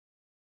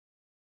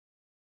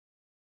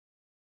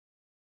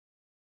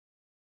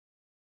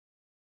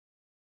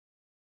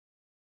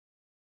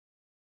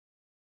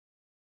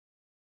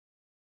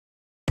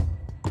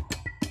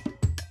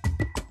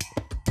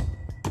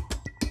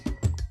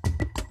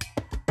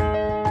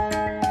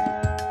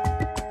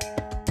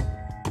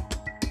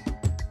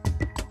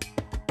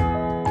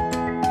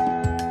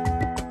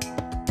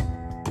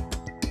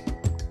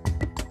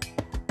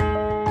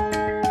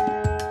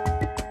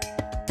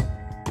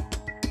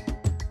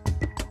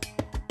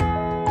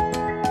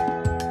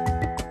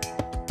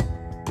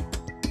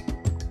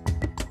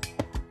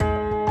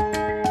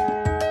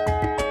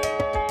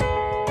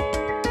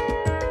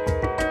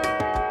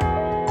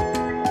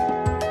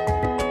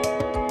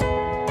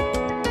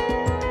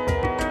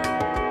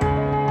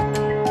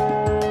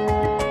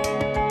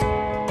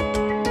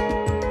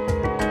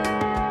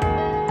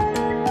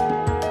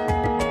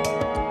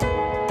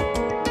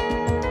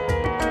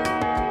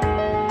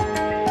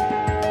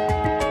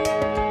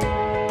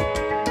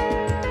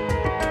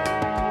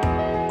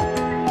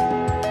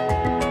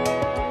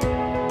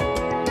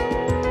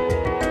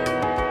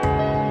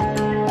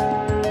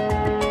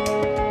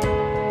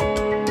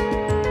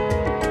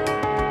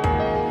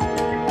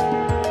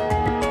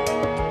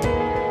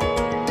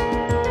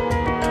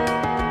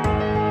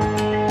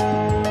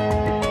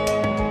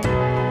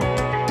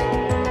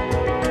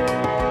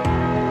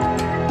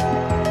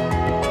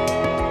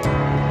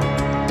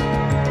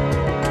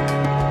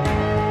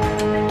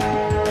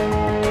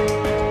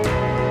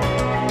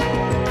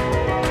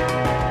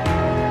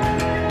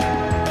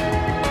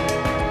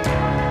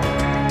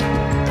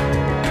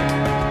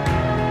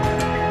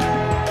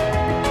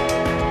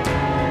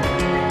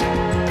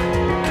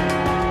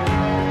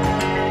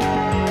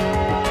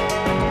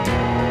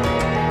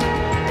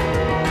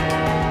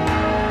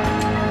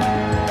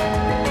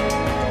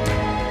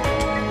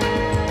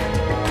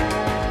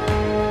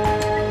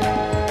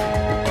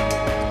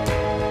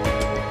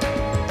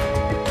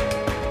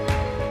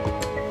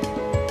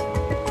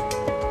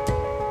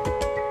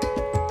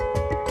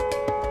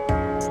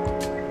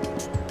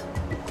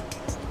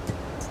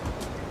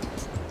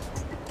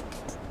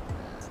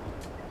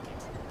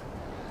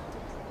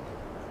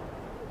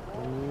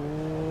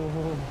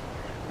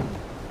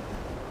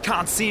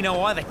can't see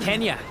no either,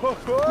 can ya?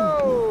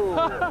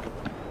 Oh,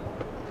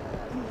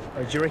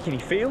 do you reckon he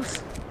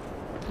feels?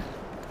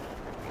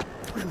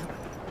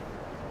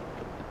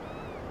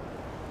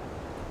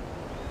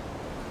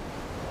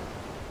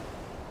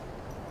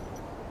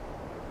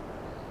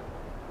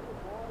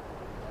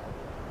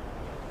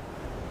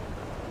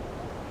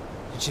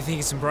 Did you think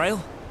it's in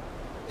Braille?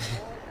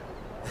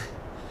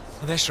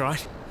 Well, that's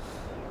right.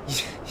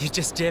 You're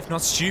just deaf,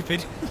 not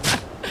stupid.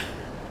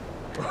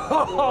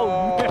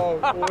 Oh,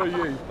 boy,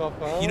 you,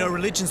 Papa. You know,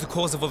 religion's the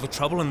cause of all the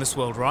trouble in this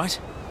world, right?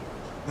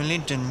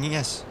 Religion,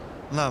 yes.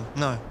 Love,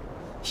 no.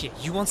 Yeah,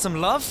 you want some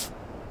love?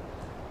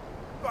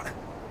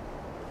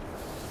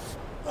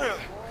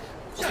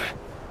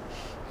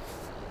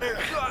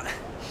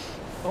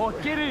 Oh,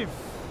 get him!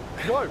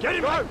 Go, get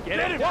him! Go,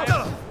 get him!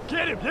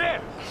 Get him!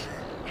 Yeah!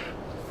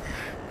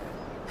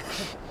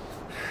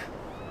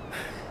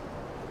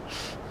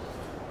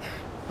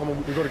 Come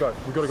on, we gotta go.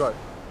 We gotta go.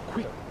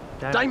 Quick,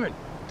 Damon!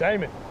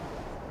 Damon!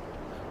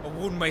 I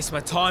wouldn't waste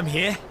my time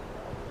here.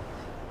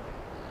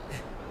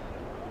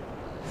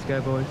 Let's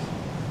go, boys.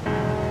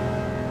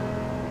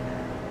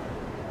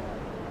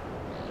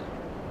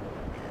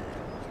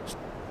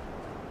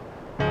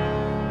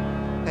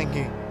 Thank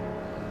you.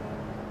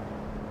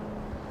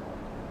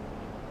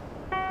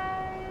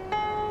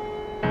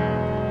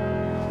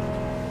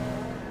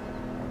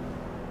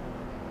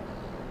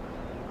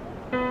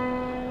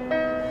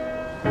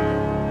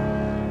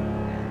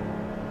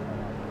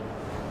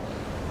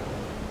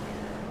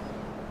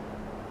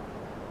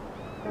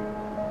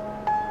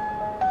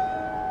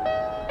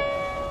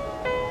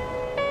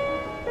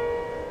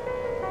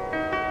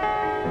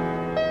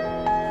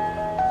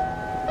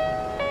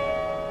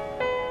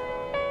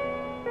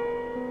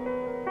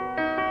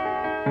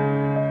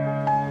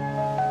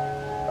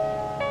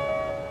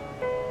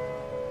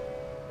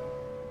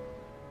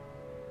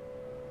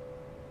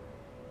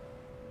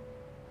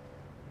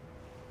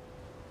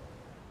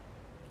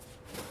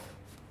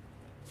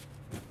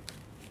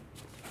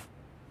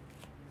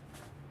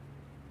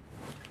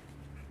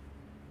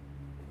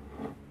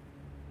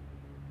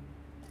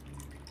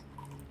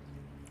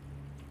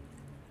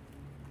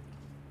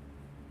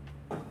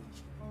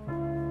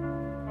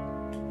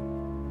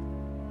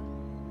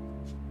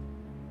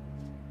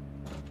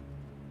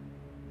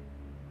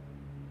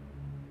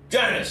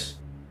 Jonas,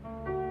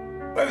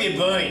 where have you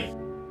been?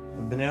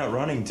 I've been out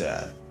running,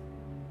 Dad.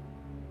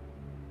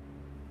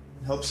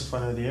 It helps if I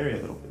know the area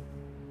a little bit.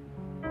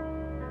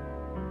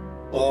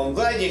 Well, I'm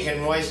glad you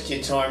can waste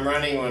your time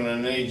running when I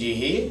need you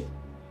here.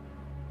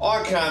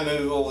 I can't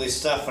move all this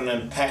stuff and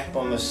unpack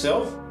by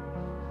myself.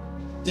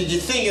 Did you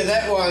think of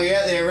that while you're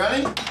out there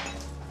running?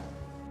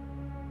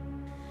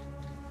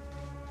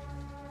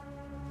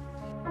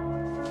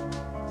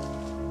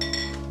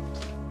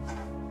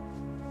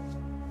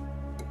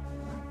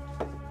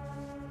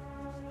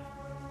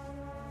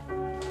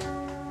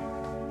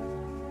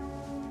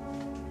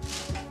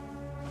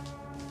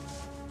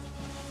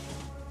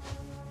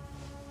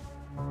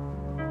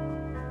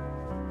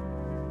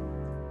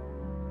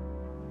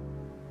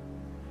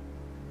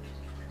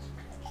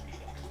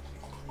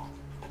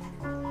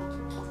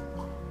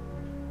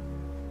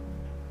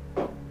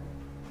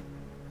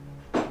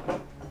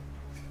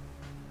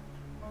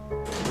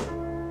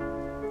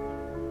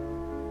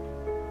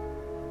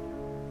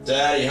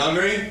 Dad, are you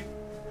hungry?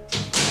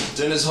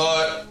 Dinner's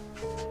hot.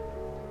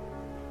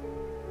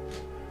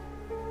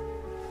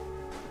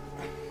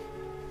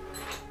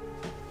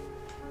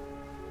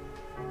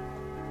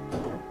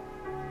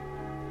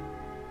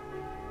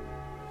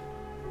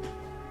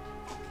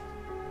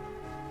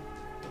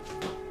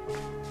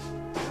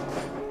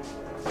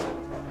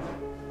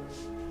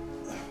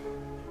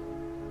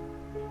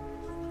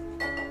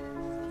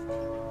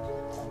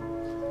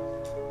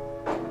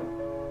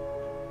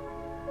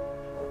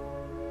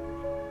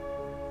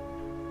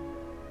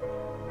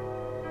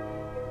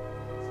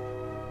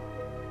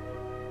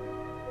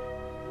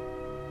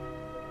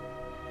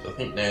 I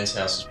think Nan's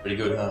house is pretty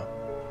good, huh?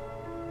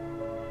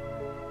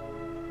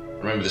 I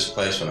remember this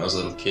place when I was a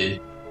little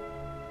kid.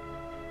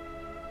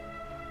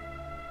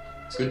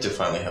 It's good to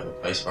finally have a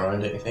place of our own,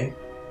 don't you think?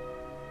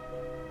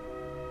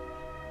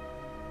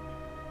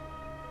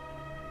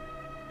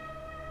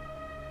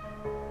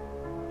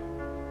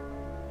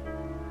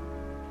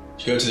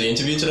 Did you go to the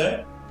interview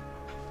today?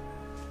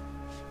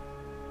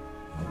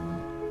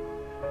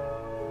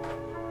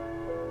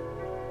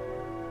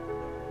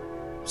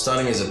 I'm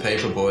starting as a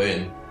paper boy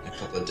in a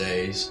couple of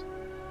days.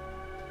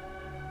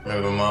 I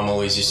remember Mum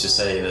always used to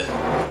say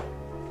that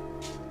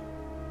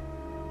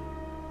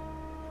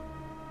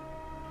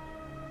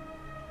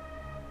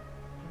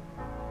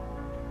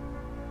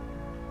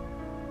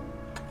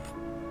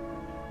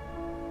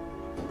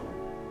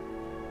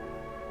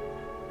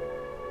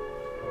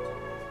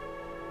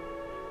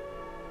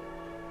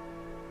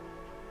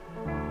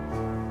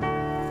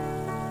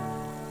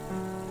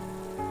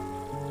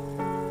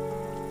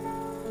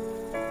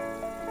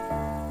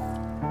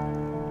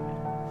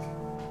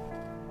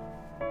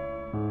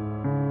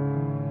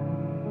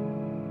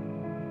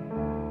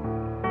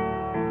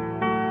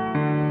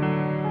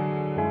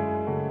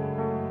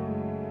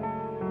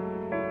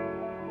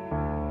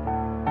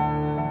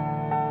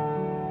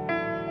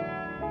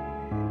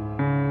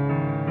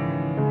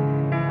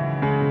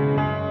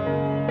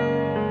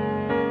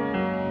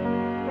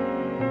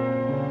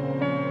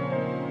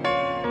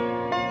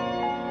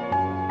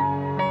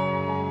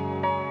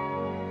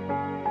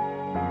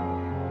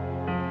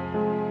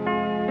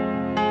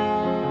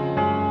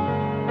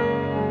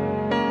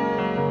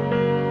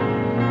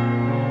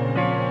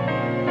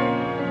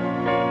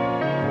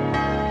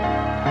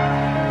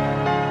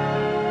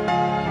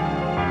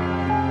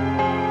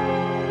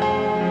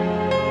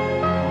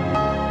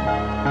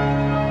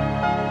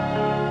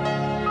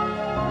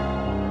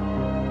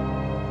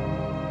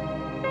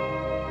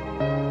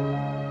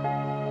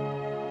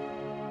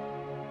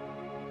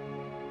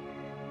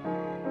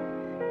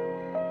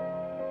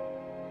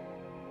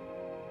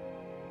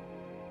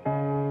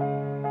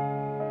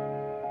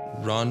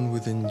Run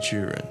with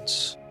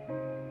endurance.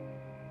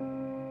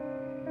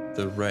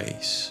 The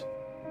race.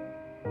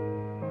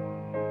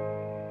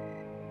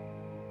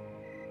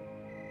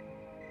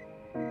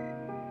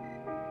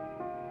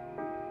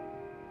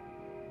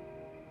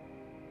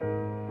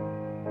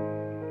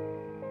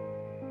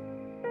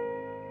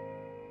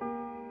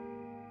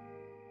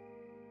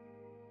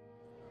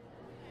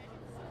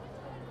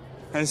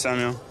 Hey,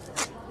 Samuel.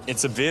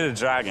 It's a bearded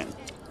dragon.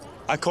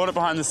 I caught it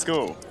behind the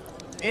school.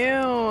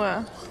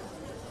 Ew.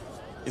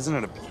 Isn't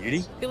it a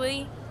beauty?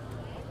 Billy,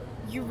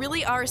 you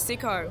really are a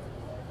sicko.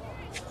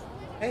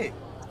 Hey.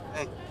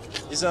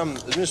 Is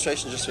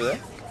administration just through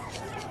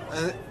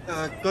there?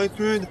 Go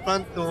through the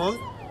front door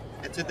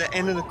and to the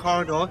end of the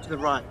corridor to the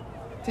right.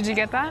 Did you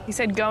get that? He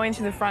said go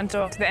into the front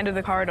door to the end of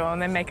the corridor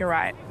and then make a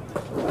right.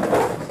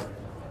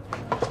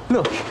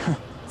 Look,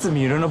 it's a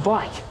mute on a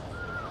bike.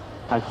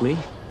 Ugly.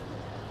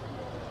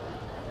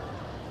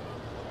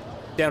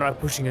 Downright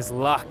pushing his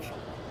luck.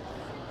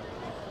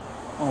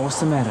 Oh, what's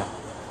the matter?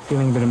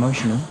 Feeling a bit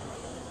emotional?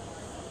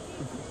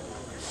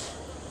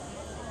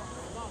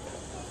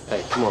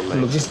 Hey, come on, mate.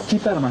 Look, just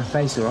keep out of my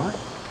face, all right?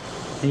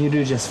 And you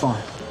do just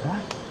fine, all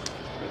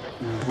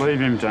right? Leave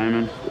him,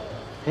 Damon.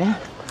 Yeah?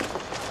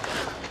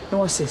 Then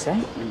what's this,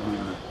 eh?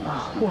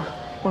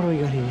 Oh, what do we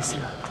got here?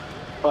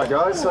 Hi,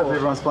 guys. Hope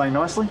everyone's playing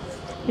nicely.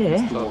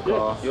 Yeah. Of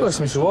course,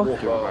 Mr.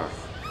 Walker.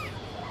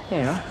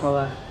 Yeah, right.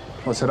 Well,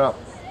 Let's head up.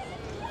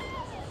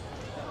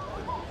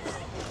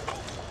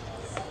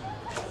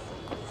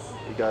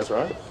 You guys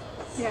right?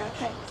 Yeah,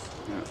 thanks.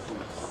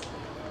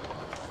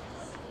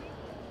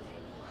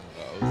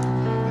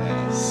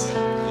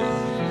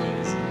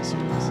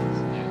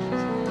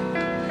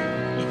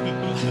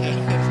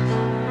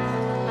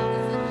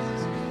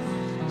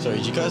 Sorry,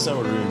 do you guys know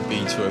what room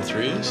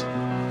B203 is?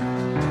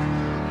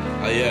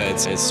 Yeah,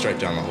 it's straight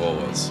down the hall.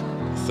 It's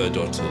third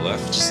door to the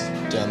left. Just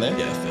down there?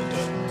 Yeah, third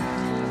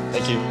door.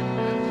 Thank you.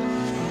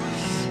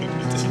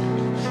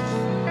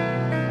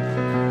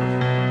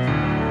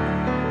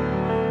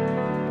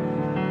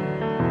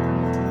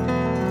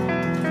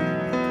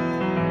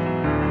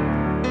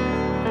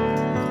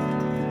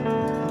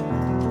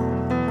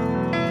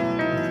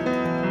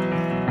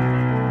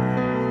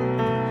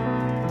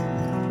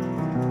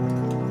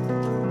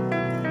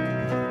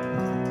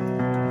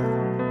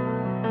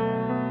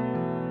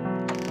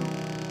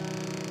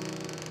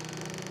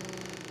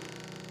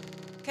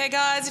 Okay,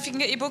 guys, if you can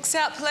get your books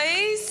out,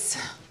 please.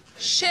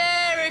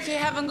 Share if you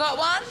haven't got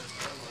one.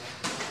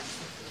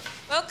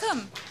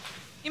 Welcome.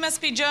 You must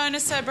be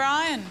Jonas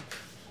O'Brien.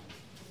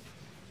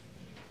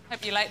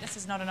 Hope your lateness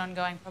is not an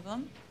ongoing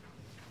problem.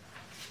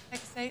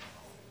 Take a seat.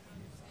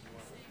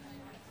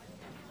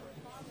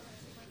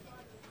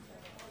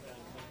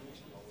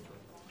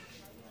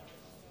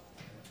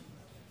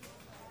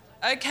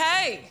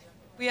 Okay,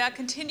 we are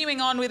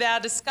continuing on with our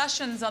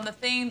discussions on the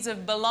themes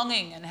of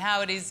belonging and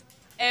how it is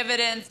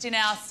evidenced in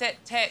our set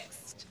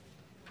text.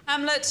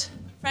 Hamlet,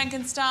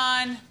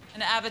 Frankenstein,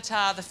 and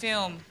Avatar, the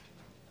film.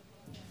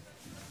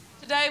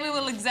 Today we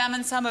will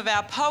examine some of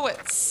our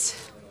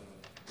poets,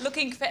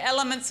 looking for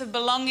elements of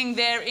belonging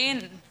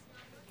therein.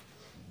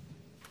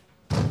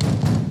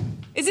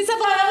 Is this a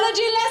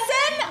biology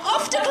lesson?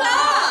 Off to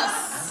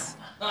class!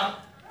 Right,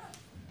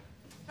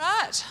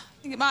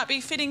 I think it might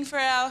be fitting for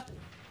our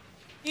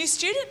new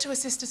student to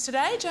assist us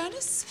today,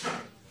 Jonas.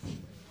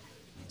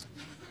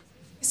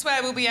 This way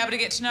we'll be able to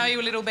get to know you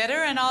a little better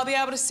and I'll be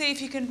able to see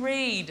if you can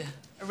read,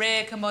 a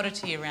rare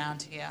commodity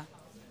around here.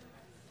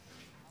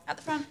 At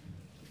the front.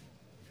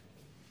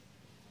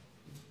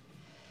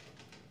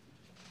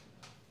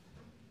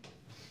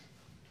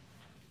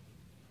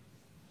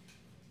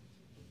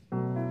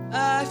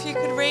 If you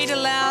could read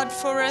aloud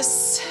for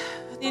us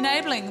The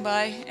Enabling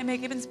by M.A.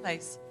 Gibbons,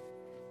 please.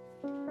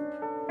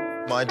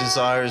 My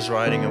desire is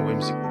riding a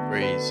whimsical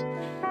breeze.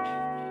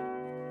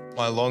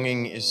 My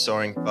longing is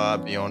soaring far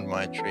beyond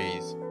my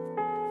trees.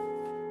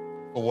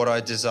 For what I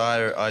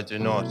desire, I do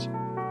not,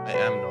 I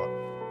am not.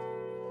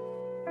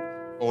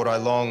 For what I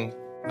long,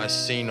 I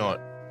see not,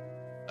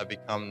 I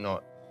become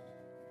not.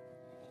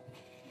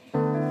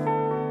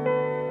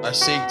 I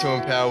seek to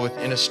empower with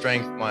inner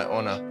strength my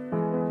honor.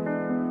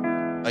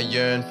 I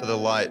yearn for the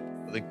light,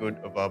 for the good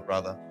of our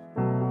brother.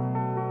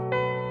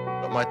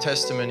 But my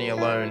testimony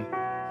alone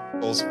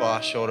falls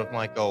far short of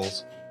my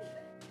goals.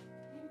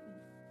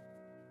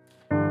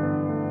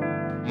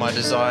 My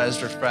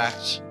desires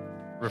refract,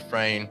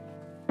 refrain,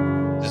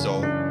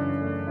 dissolve.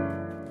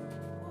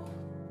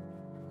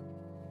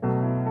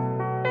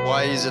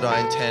 Why is it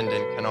I intend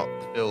and cannot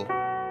fulfill?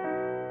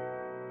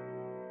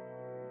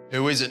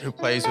 Who is it who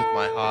plays with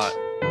my heart,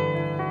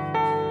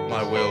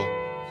 my will?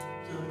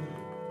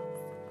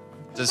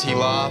 Does he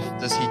laugh?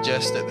 Does he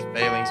jest at the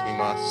failings we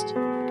must?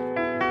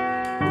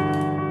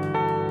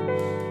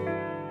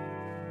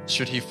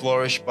 Should he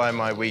flourish by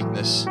my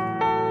weakness?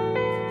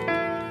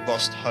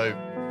 Lost hope,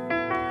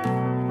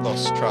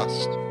 lost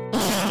trust.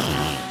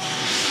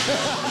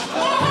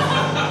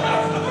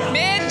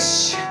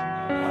 Mitch!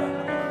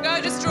 Go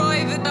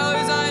destroy the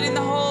ozone in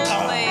the hall,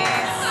 please.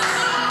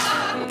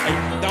 Hey,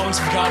 that one's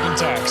for carbon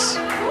tax.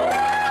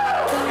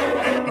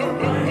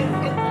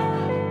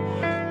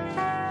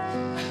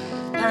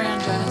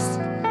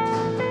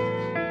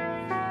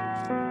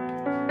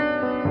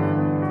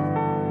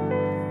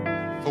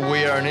 For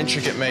we are an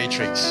intricate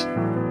matrix,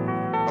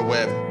 a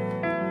web,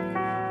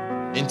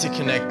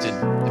 interconnected,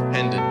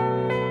 dependent,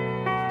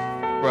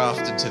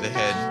 grafted to the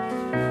head,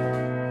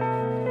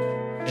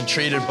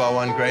 entreated by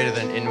one greater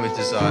than inward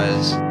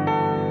desires,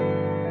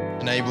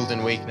 enabled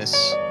in weakness,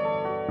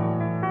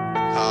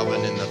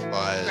 carbon in the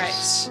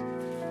fires.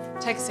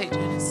 Great. Take a seat,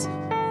 Jonas.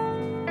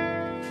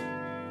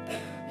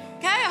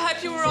 Okay, I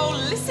hope you were all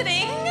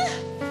listening.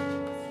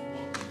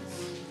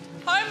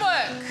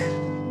 Homework.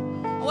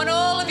 I want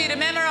all of you to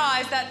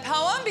memorise that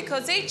poem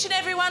because each and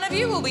every one of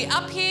you will be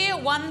up here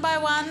one by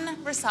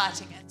one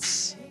reciting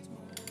it.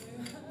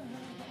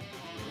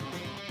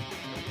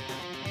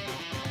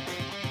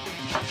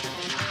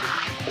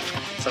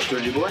 What's up,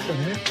 good, you boy?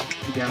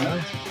 You down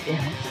there?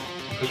 Yeah.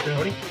 Okay,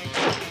 honey.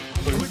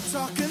 We're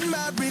talking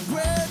about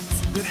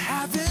regrets that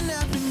haven't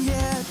happened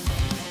yet.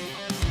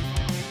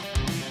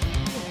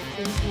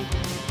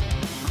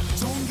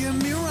 Don't get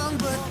me wrong,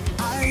 but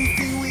I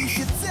think we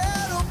should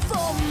settle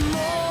for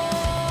more.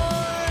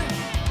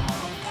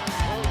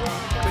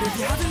 But if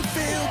you haven't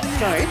failed, then you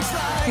haven't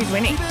tried. Who's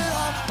winning?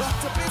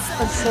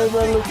 I'd say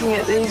by looking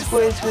at these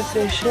boys with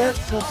their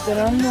shirts off that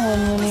I'm the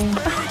one winning.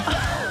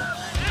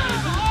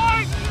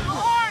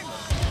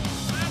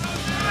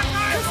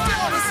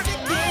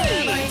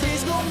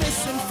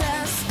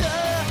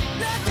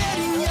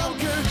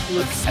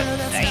 Look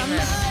at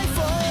Damon.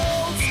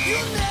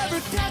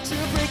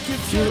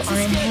 You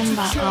own him,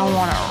 but I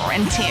want to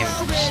rent him.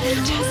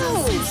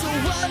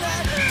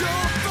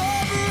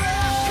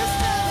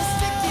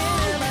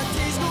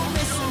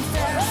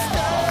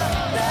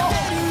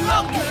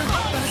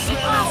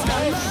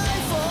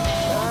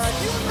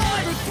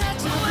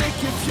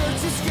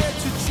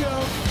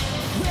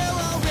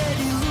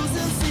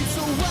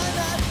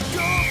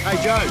 Hey,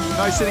 Joe,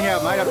 no sitting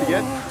out, mate, up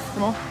again.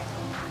 Come on.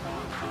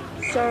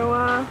 So,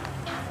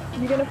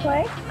 you gonna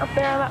play up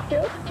there on that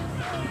field?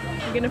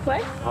 You gonna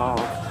play?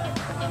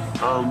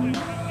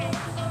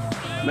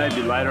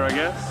 Maybe later, I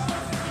guess.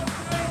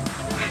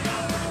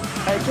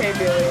 Okay,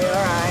 Billy,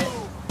 all right.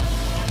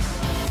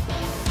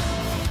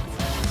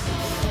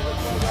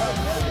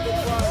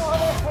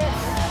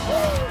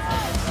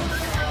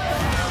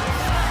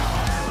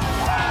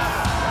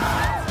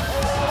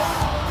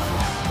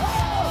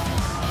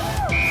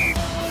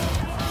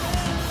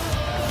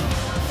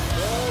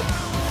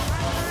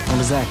 What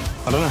is that?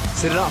 I don't know.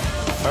 Set it up.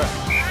 All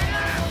right.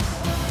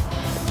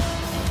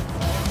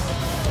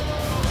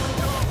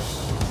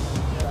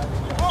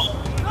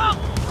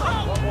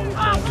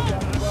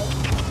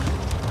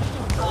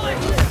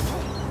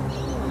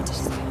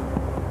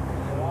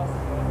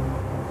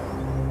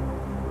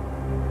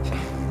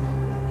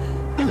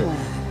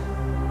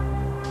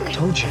 I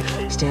told you,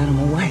 stay out of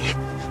my way.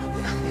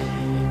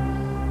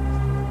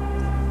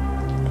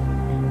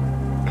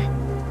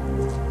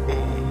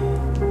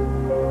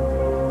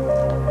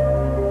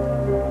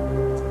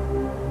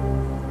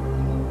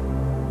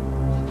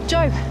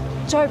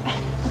 Jobe.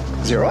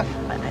 Is he all right?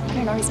 I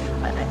don't know.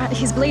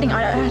 He's bleeding.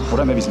 Hold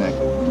on, maybe his neck.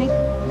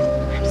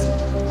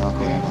 I'll call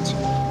the ambulance.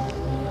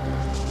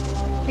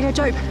 Here you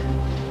go, Jobe.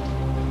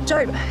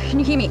 Jobe, can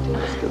you hear me? I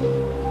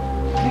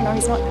don't know.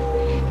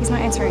 He's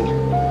not answering.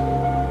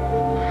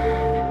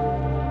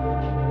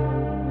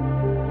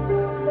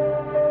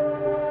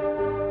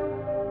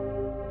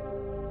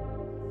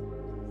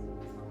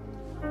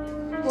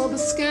 Well, the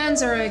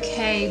scans are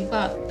okay,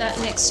 but that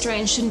next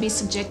strain shouldn't be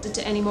subjected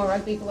to any more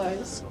rugby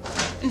blows.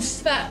 In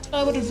fact,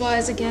 I would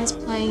advise against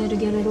playing it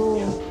again at all.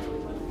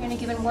 You're only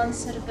given one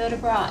set of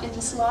vertebra in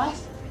this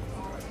life.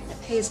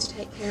 It pays to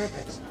take care of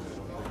it.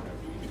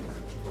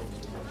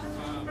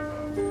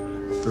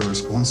 I feel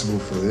responsible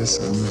for this.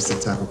 I missed the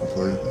tackle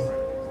completely.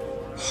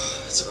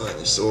 It's alright,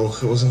 it's all.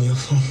 It wasn't your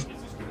fault.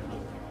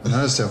 I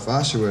noticed how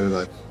fast you were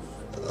today.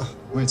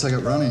 When you take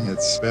up running,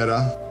 it's better,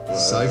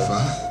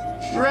 safer.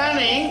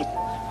 Running?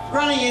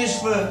 Running is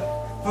for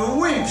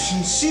wimps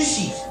and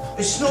sissies.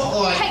 It's not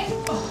like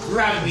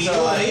rugby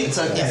league. It's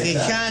okay. If you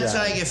Dad, can't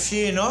Dad. take a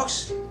few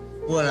knocks,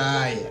 what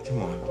are you?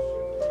 Come on.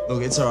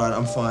 Look, it's alright,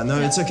 I'm fine. No,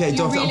 it's okay, You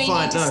doctor, really I'm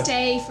fine. need to No.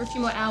 stay for a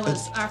few more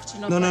hours after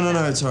not. No,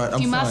 it's alright, I'm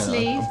If you fine. must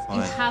leave, I'm fine.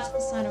 you have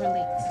to sign a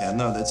release. Okay,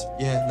 no, that's,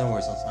 yeah, no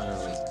worries, I'll sign a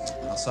release.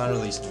 I'll sign a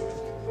release.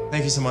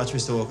 Thank you so much,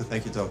 Mr. Walker.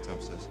 Thank you, doctor.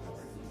 I'm so sorry.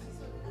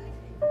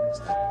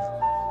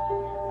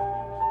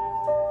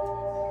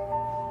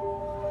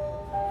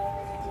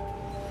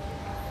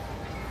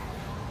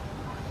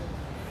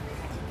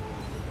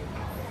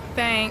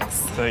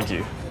 Thanks. Thank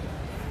you.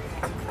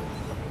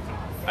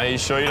 Are you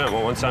sure you don't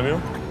want one, Samuel?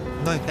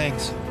 No,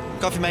 thanks.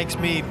 Coffee makes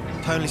me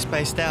totally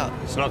spaced out.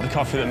 It's not the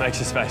coffee that makes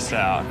you spaced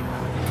out.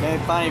 Very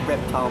funny,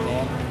 reptile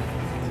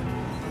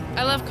man.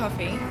 I love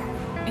coffee.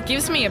 It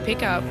gives me a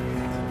pickup.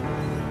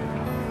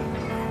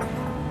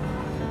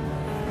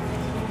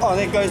 Oh,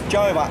 there goes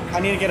Jobe. I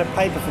need to get a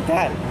paper for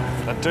Dad.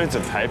 That dude's a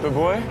paper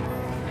boy.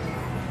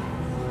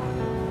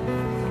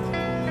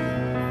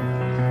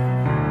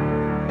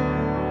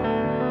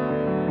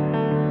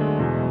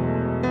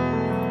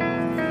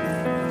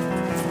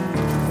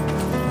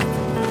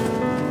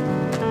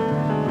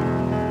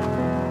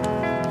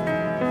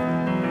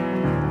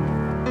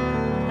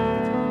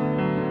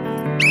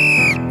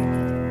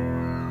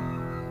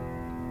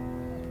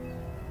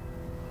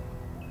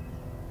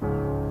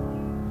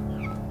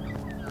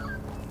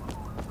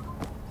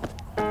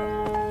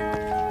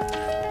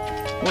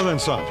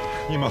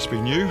 Grandson, you must be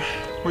new.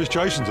 Where's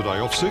Jason today?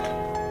 Off sick?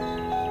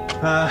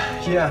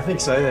 Yeah, I think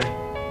so. They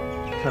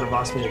kind of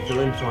asked me to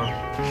fill in for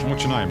him.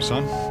 What's your name,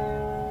 son?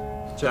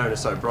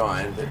 Jonas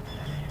O'Brien, but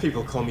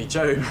people call me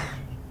Jobe.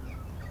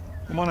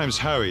 Well, my name's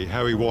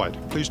Harry White.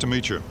 Pleased to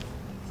meet you.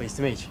 Pleased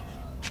to meet you.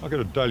 I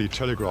got a Daily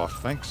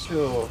Telegraph, thanks.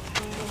 Sure.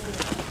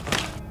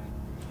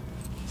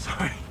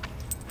 Sorry.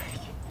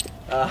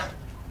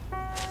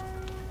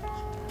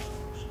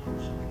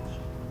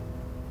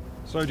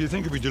 So do you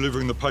think you'll be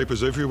delivering the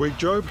papers every week,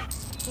 Jobe?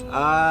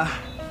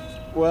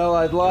 Well,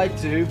 I'd like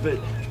to, but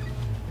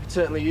I could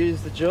certainly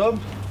use the job.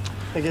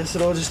 I guess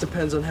it all just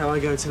depends on how I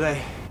go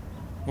today.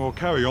 Well,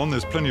 carry on.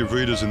 There's plenty of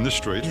readers in this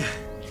street.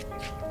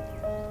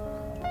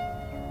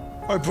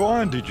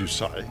 O'Brien, did you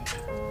say?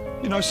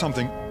 You know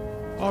something?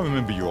 I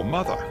remember your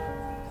mother.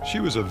 She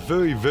was a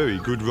very, very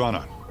good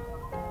runner.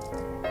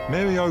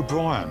 Mary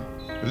O'Brien,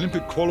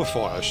 Olympic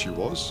qualifier she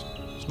was.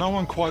 There's no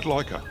one quite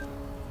like her.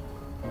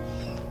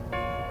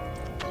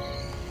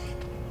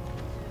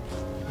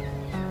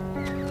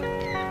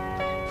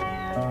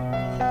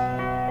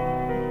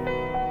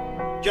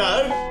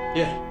 Joe?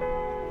 Yeah?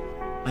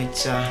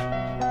 Mate,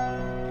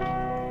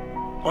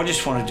 I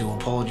just wanted to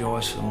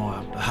apologise for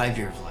my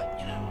behaviour of late,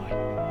 you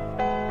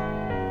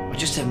know. I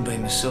just haven't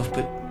been myself,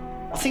 but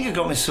I think I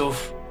got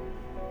myself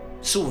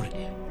sorted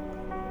now.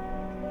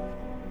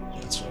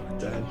 That's right,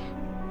 Dad.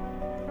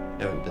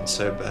 You haven't been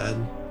so bad.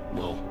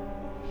 Well,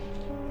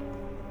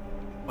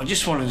 I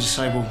just wanted to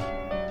say, well,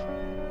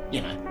 you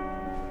know.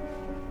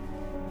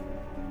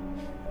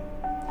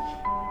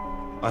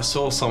 I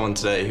saw someone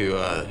today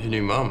who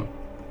knew Mum.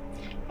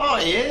 Oh,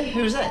 yeah?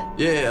 Who was that?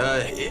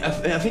 Yeah,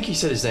 I think he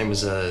said his name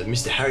was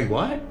Mr. Harry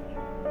White.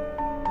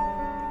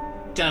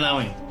 Don't know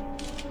him.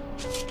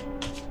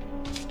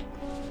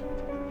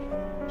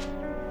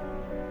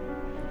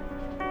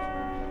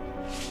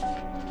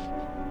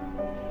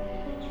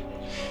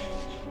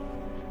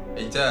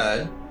 Hey,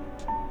 Dad.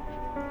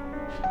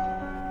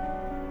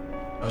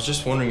 I was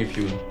just wondering if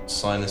you would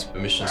sign this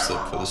permission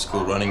slip for the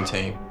school running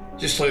team.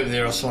 Just leave it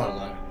there, I'll sign it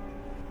later.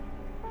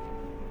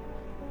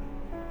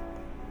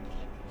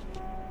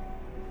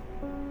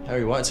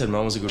 Harry White said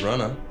Mum was a good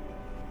runner.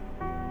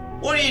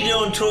 What are you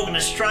doing talking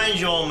to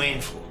strange old men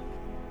for?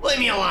 Leave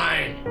me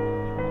alone.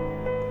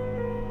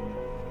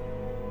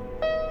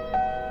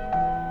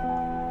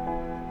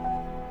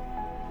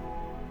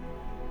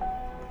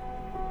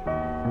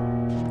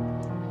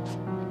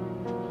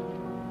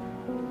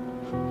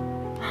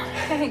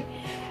 Hey,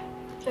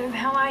 Jobe,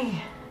 how are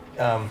you?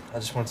 I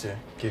just wanted to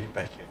give you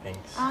back your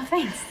things. Oh,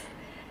 thanks.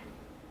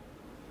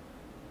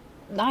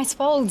 Nice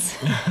folds.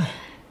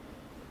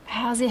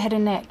 How's your head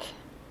and neck?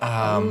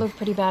 It looked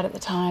pretty bad at the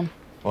time.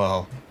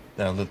 Well,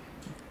 no,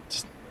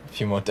 just a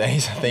few more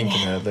days, I think,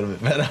 and a little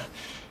bit better.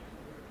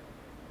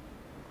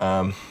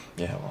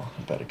 Yeah, well,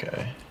 I better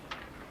go.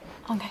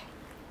 Okay.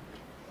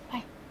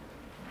 Bye.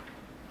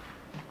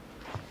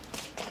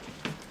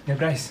 Yeah,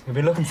 Grace, we've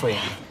been looking for you.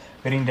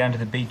 Heading down to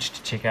the beach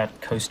to check out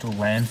coastal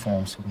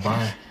landforms for the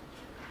bar.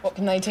 What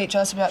can they teach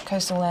us about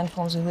coastal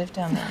landforms who live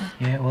down there?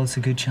 Yeah, well, it's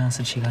a good chance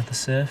to check out the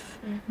surf.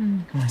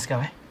 Mm-hmm. Come on, let's go,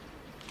 eh?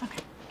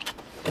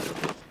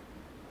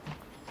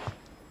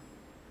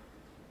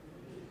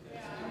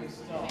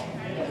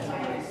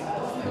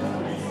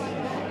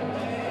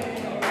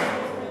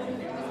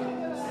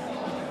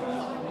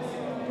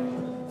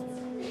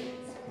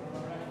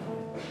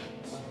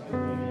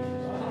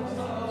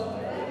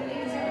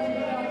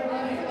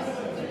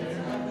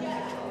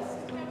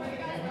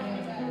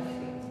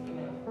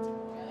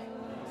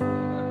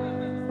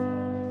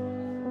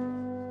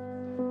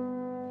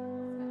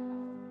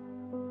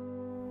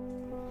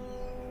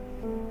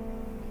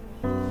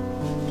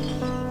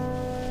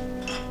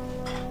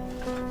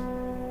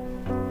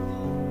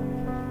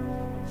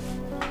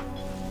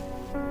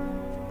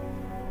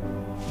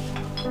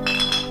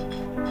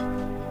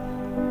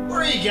 Where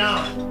are you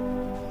going?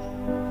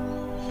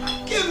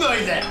 Give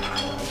me that.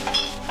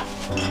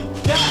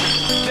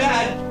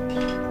 Dad!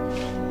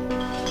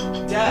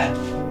 Dad!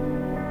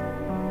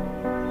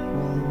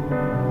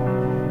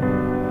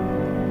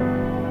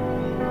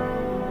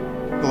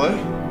 Hello?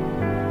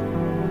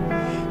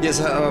 Yes,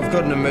 I've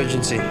got an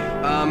emergency.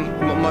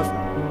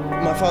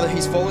 My father,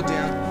 he's fallen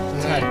down.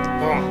 Dad.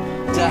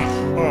 Oh. Dad.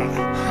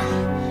 Oh.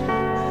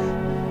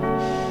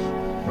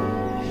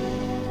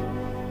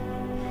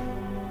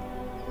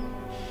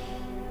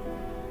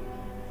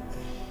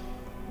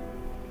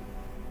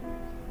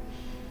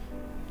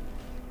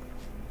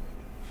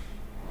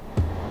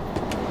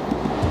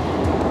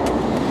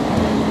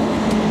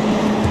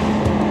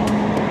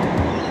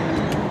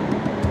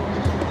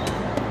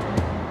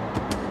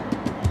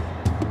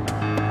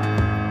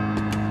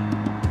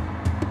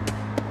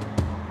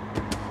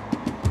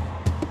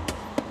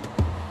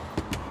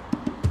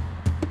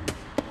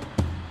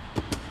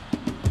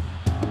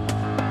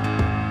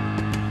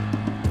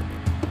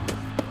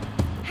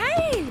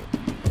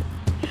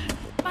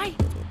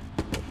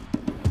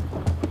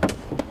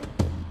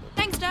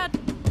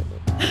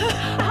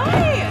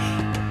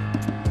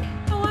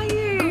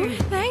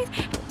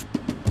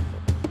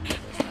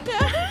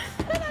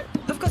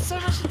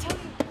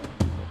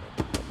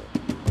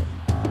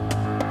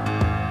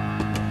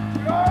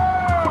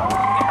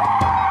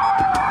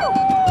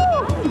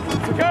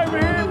 It's okay,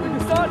 we're here. We can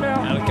start now.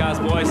 Out of the cars,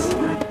 boys.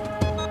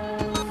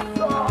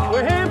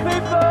 We're here,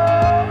 people!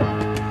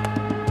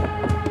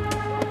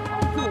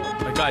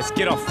 Hey, guys,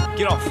 get off.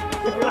 Get off.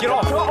 Get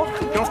off.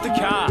 Get off the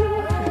car.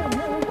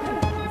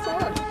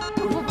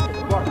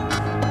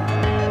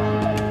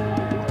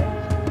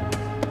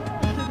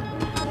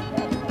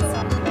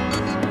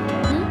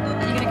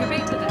 You gonna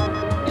compete today?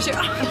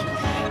 Sure.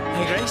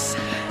 Hey, Grace.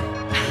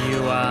 You,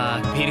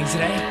 competing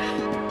today?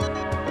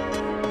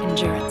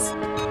 Endurance.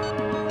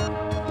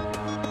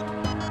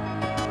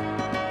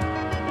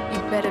 You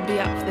better be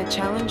up for the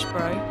challenge,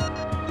 bro.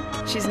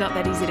 She's not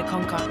that easy to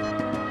conquer.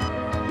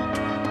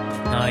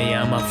 Oh,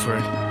 yeah, I'm up for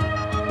it.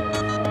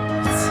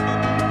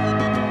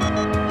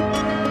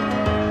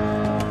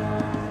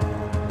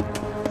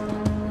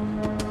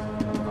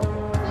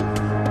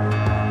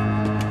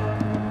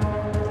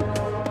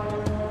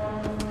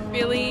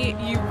 Billy,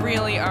 you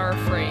really are a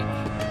freak.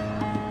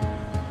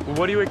 Well,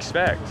 what do you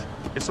expect?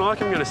 It's not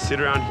like I'm going to sit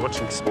around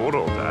watching sport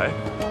all day.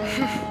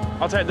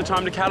 I'll take the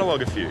time to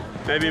catalogue a few,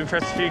 maybe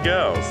impress a few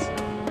girls.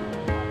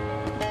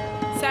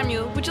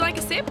 Samuel, would you like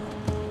a sip?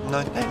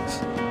 No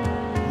thanks.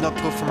 Not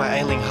good for my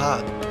ailing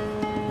heart.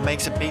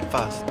 Makes it beat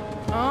fast.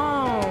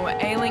 Oh,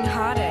 ailing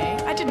heart, eh?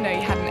 I didn't know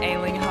you had an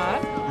ailing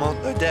heart. Well,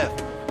 they're deaf.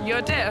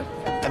 You're deaf.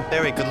 And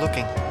very good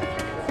looking.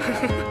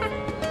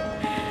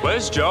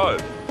 Where's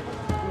Jobe?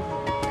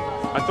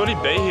 I thought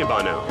he'd be here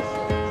by now.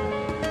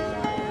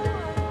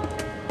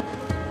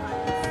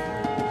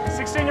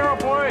 16-year-old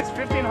boys,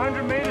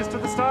 1,500 metres to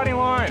the starting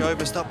line. Jobe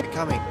has not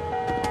becoming.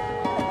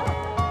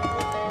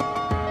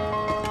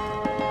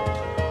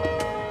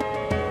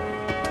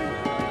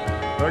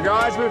 So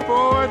guys, move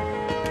forward.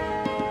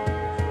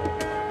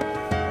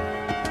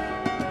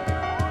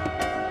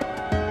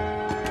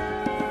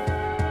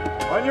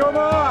 On your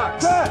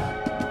marks. Set.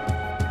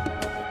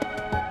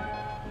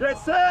 Get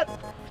set.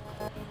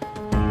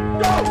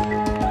 Go.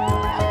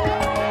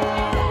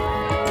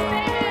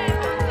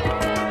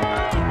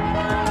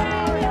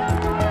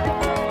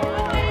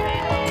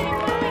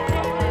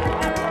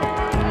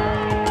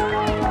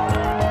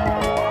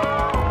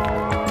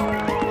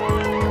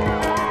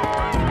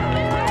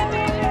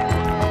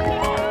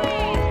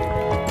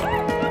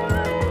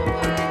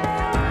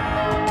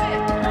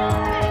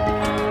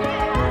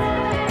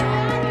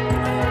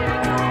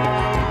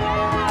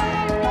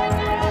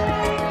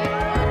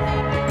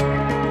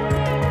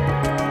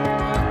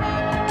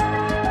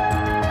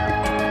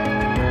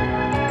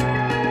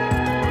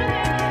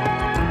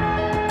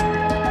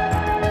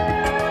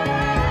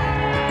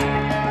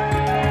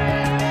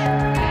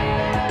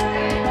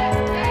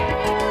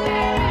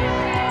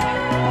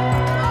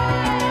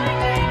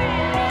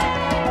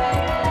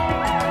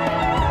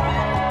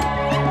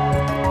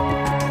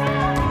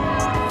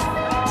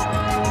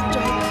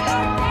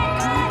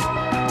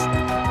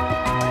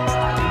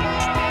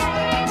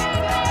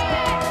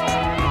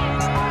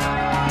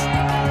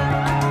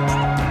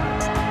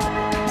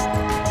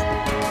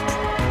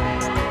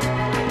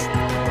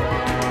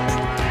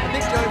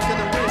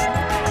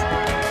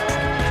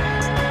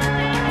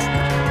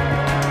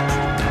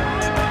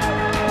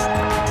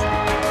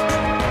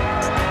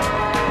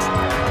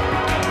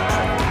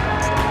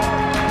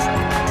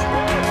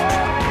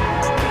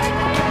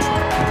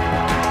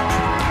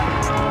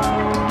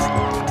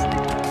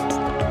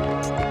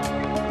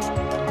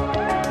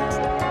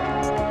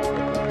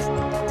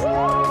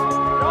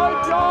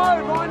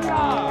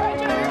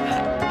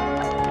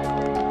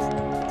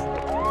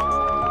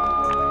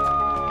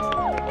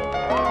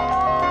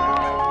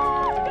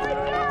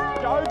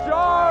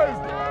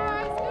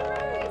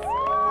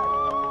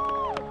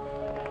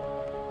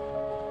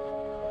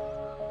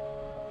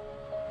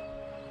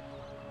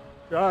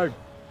 Jobe,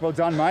 well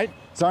done, mate.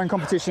 Zone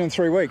competition in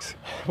 3 weeks.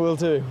 Will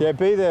do. Yeah,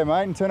 be there,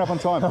 mate, and turn up on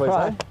time, please,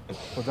 eh?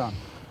 Well done.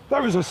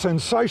 That was a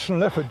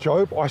sensational effort,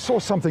 Jobe. I saw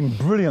something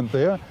brilliant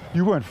there.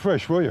 You weren't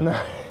fresh, were you? No.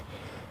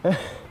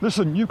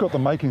 Listen, you've got the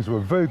makings of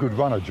a very good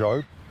runner,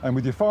 Jobe, and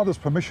with your father's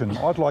permission,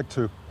 I'd like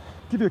to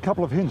give you a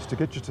couple of hints to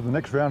get you to the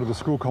next round of the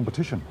school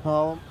competition.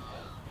 Oh,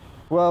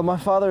 well, my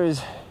father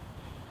is...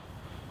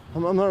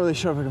 I'm not really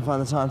sure if I can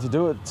find the time to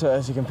do it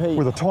to compete.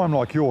 With a time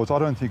like yours, I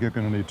don't think you're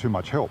going to need too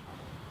much help.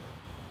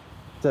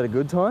 Is that a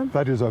good time?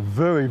 That is a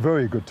very,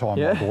 very good time,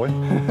 yeah? my boy.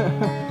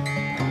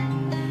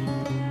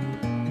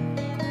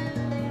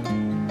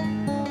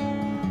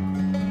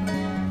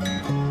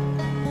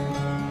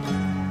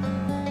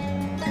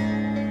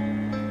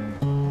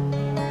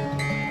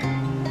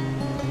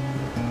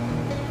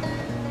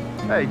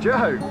 Hey,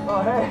 Joe.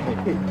 Oh, hey.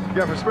 You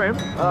going for a swim?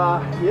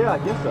 Yeah, I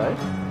guess so.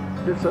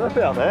 Good surf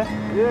out there.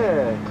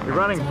 Yeah. You're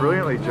running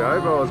brilliantly,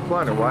 Joe, but I was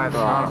blown away at the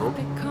carnival.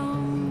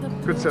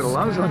 Good set of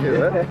lungs on you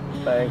there.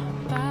 Thanks.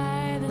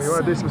 You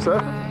want to do some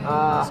surf?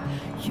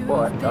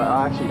 Well,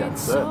 I actually don't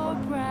surf. I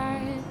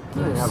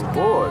don't even have a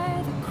board.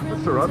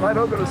 That's all right, mate.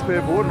 I've got a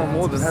spare board and I'm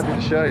more than happy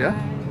to show you.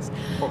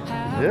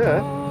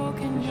 Yeah.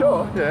 You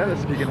sure? Yeah,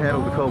 that's if you can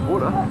handle the cold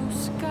water.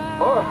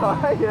 All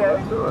right,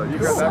 yeah, sure. You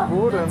got that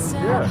wood and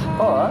yeah,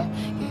 all right.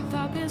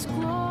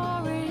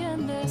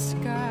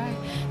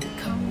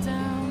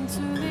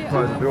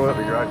 Close the door,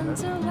 that'd be great.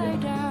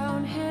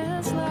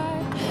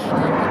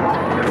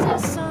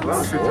 That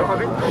was good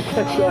timing.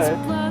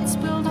 Blood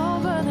spilled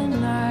over the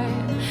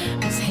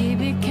night as he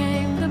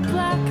became the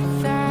black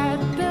that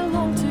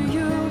belonged to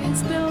you.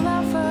 His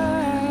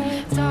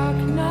beloved. Dark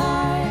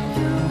night,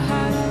 you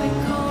have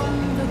become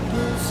the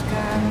blue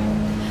sky.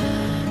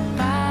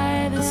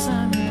 By the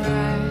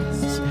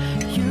sunrise,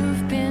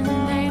 you've been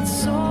made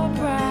so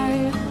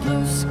bright.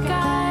 Blue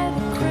sky,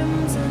 the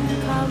crimson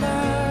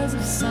colors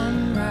of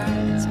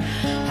sunrise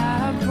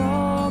have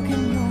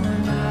broken your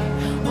night.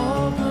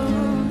 Oh,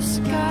 blue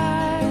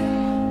sky.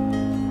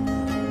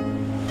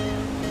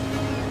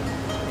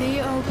 The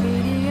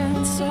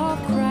obedience of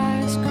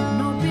Christ could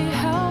not be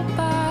held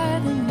by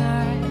the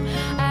night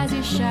as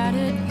he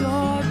shattered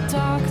your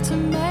dark to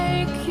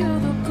make you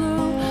the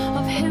glue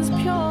of his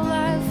pure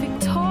life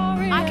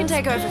victorious. I can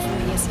take over from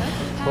here, sir.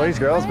 Please,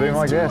 girls, be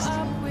my guest.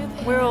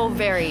 We're all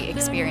very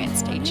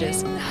experienced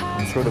teachers.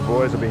 I'm sure the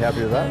boys will be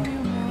happy with that.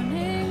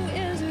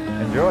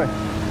 Enjoy.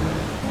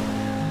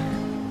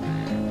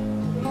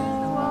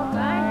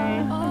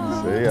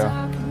 See ya.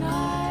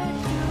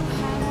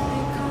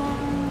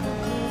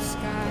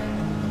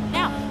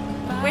 Now,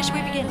 where should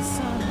we begin?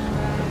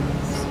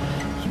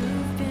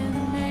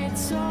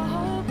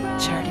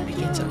 Charity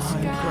begins at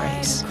home,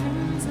 Grace.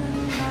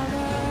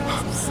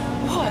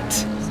 What?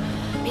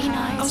 Be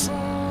nice. I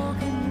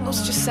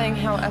was just saying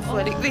how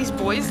athletic these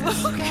boys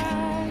look.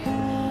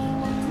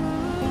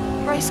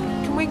 Grace,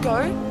 can we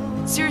go?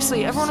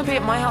 Seriously, everyone will be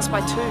at my house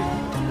by 2.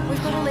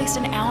 We've got at least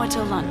an hour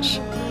till lunch.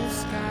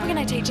 We're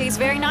going to teach these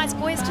very nice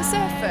boys to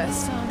surf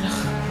first.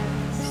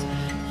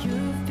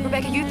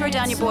 Rebecca, you throw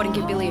down your board and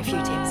give Billy a few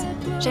tips.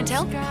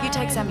 Chantel, you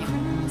take Samuel.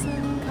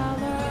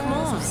 Come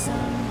on.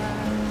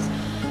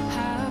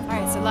 All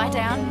right, so lie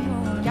down.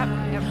 Yep,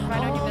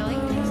 right on your belly.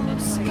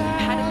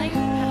 Paddling.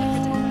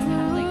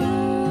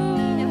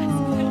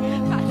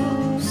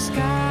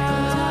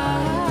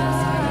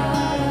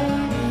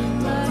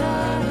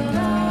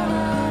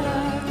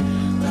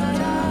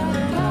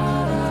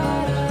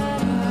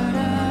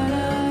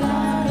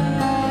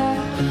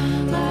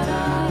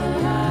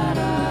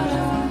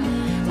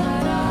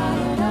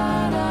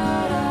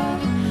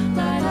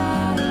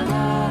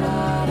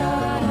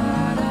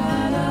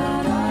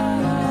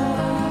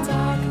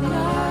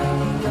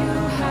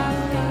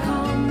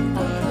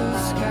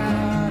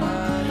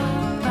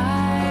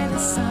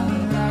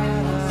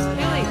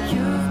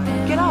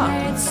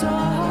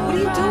 What are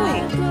you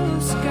doing?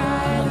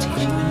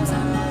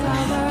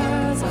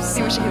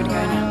 See where she would go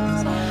now.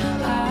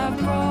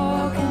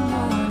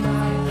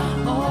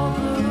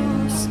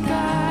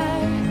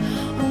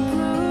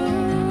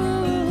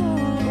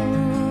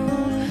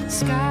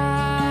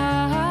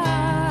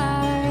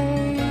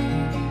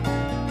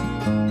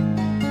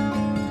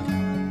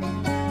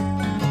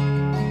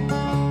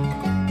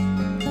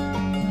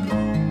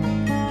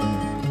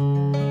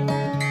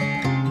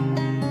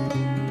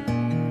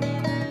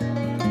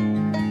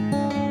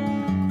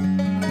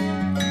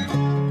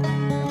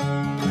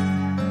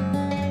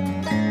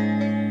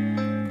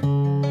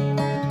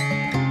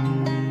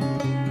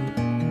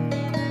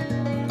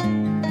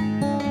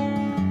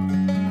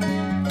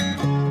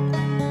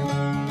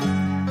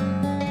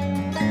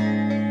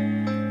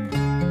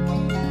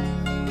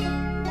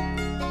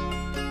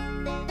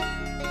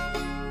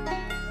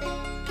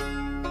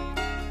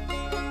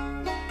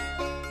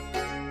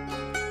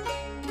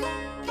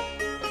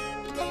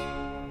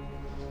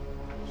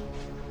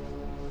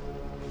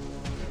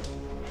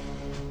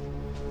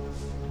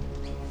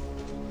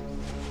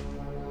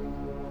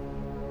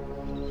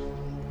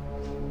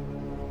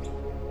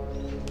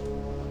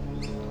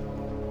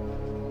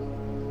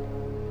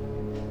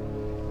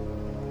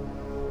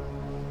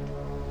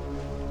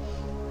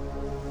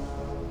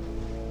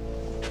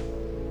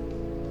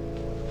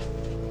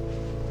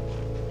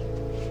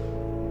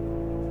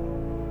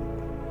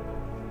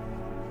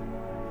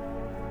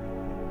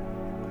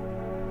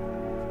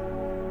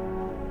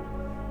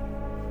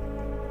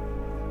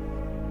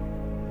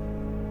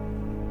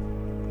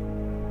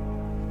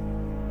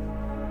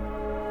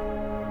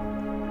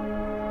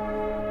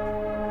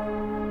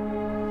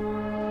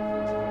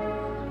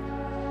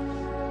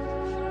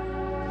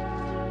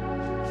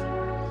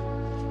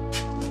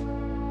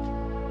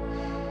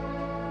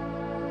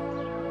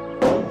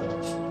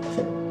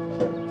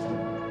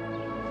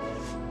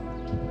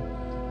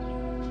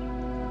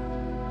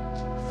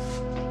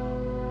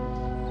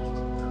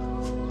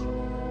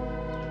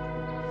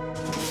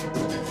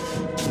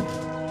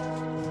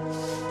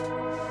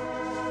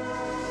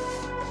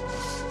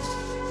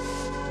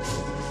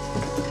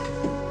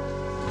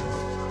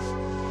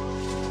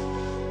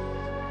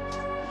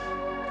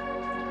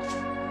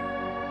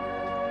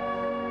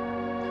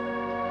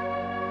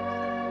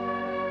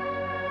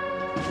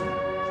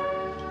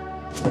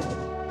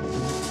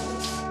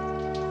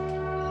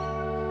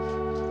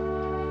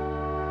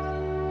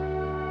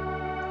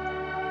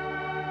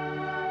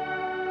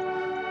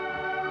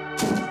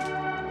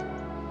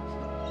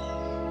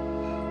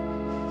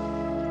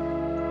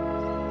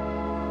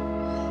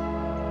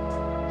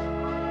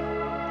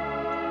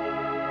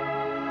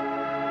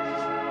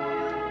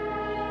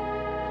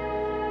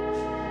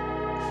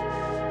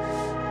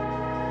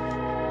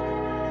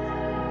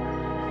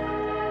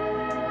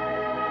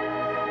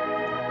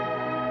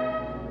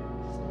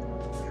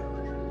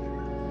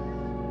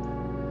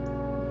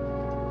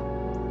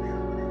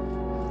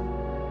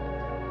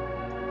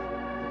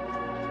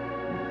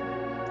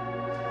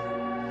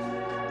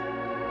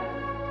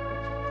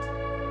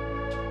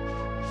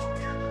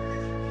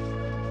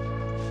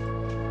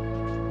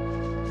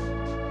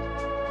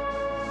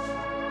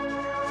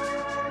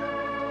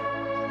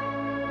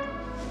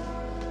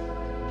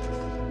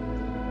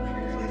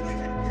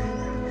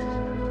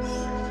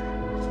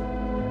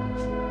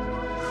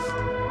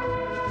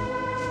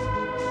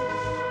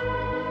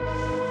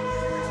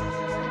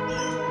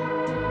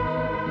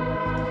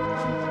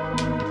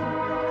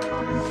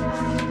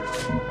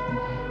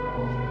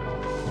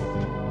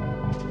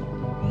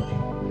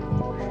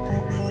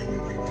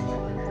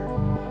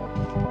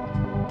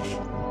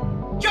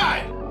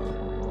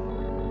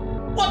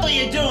 hell are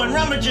you doing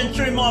rummaging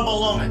through my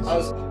belongings? I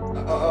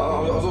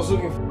was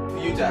looking for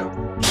you, Dad.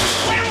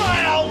 Where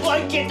might old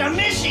bloke get the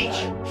message?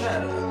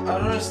 Dad, I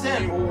don't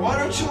understand. Why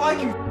don't you like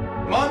him?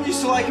 Mom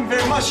used to like him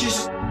very much. She's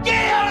just...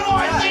 Get out of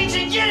my things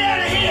and get out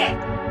of here!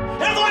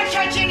 And if I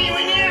catch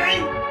anyone near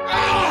him...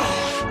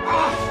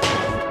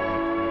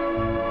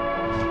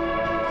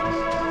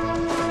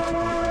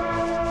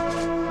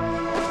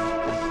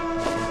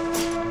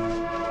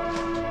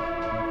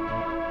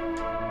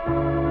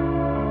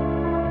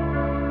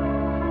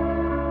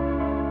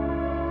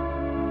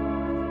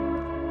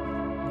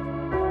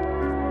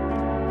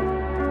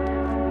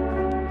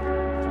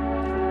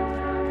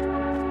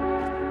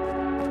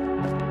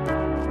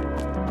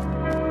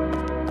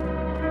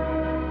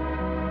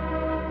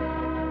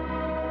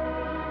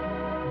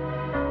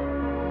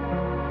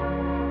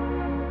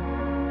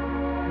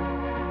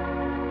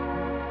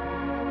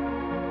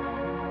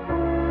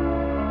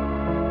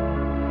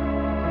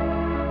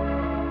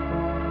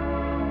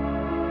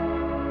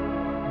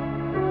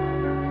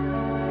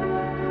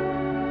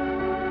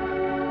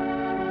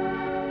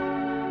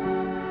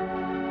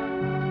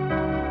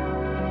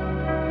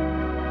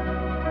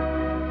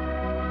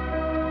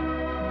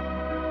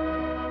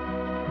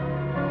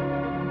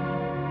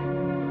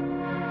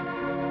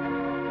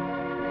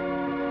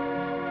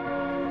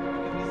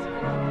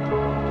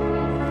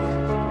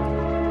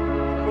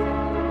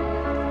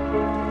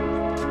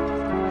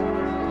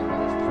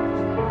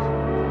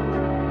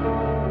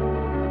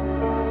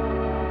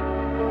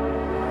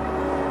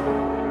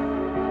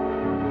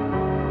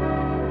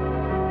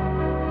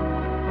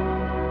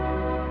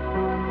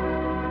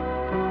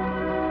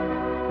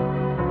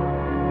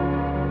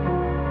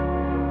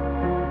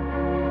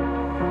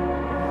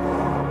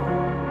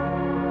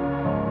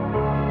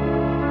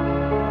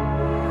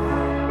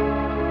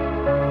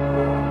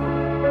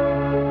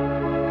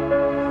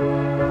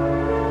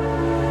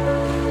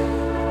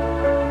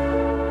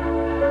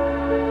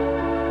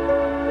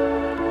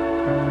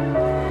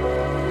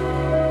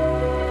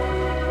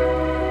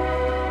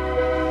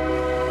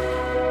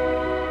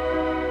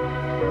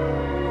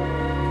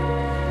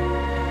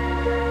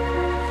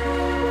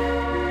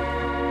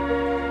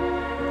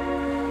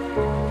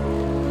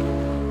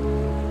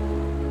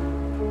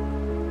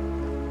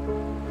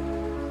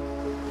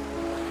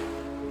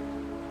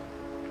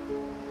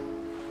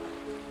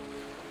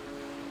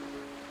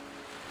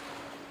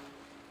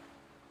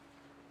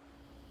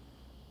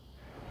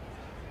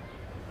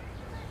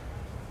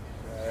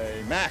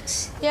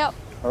 Max. Yep.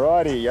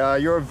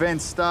 Alrighty, your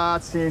event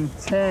starts in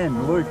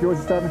 10. Luke, yours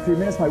is starting in a few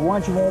minutes, mate. Why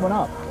aren't you warming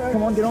up?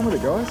 Come on, get on with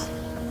it, guys.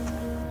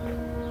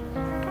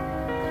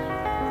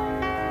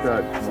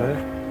 Good.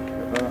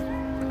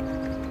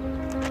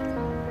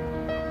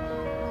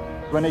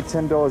 I need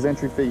 $10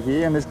 entry fee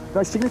here, and there's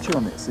no signature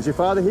on this. Is your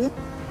father here?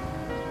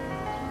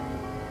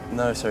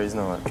 No, sir, he's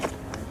not.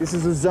 This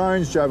is the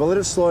zones, Jobe. I let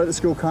it slide at the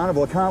school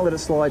carnival. I can't let it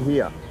slide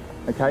here.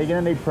 Okay, you're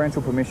going to need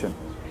parental permission.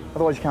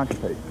 Otherwise, you can't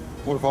compete.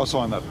 What if I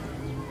sign that?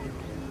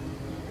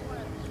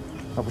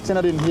 I'll pretend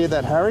I didn't hear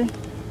that, Harry.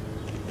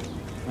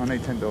 I need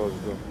 $10 as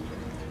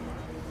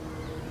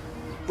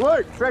well.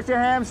 Luke, stretch your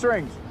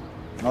hamstrings.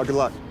 Oh, good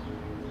luck.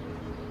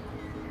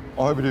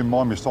 I hope you didn't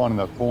mind me signing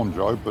that form,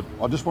 Joe, but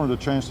I just wanted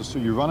a chance to see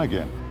you run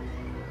again.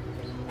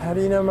 How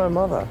do you know my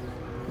mother?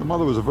 Your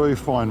mother was a very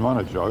fine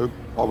runner, Joe.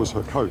 I was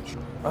her coach.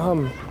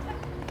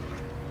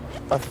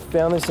 I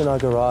found this in our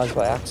garage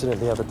by accident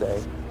the other day.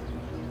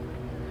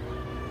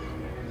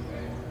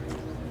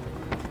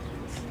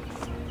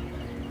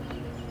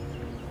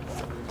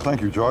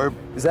 Thank you, Joe.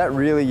 Is that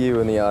really you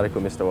in the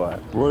article, Mr.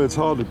 White? Well, it's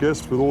hard to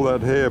guess with all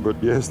that hair, but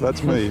yes,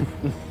 that's me.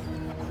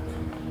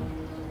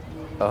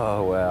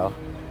 Oh, wow.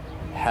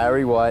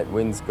 Harry White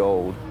wins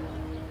gold.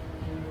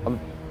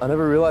 I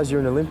never realized you're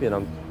an Olympian.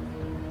 I'm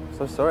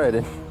so sorry I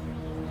didn't.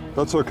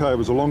 That's okay. It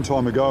was a long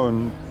time ago,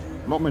 and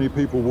not many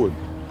people would.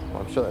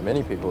 Well, I'm sure that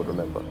many people would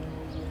remember.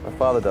 My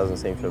father doesn't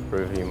seem to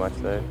approve of you much,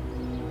 though.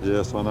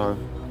 Yes, I know.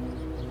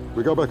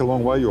 We go back a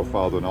long way, your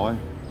father and I.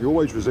 He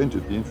always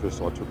resented the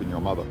interest I took in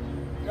your mother.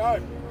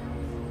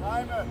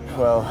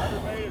 Well,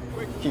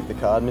 keep the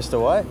card, Mr.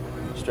 White.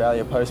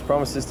 Australia Post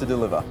promises to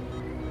deliver.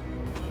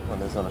 When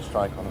there's not a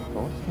strike on, of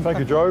course. Thank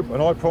you, Jobe,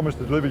 and I promise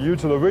to deliver you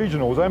to the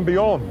regionals and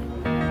beyond.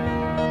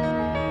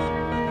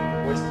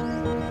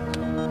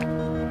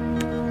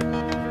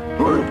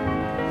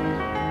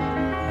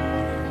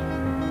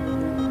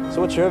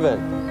 So what's your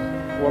event?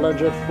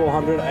 100,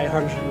 400,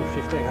 800, and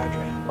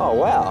 1500. Oh,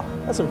 wow.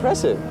 That's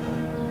impressive.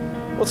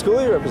 What school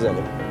are you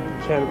representing?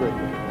 Canterbury.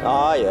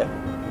 Ah, yeah.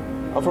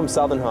 I'm from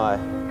Southern High.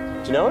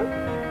 Do you know it?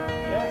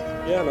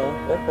 Yeah, I know.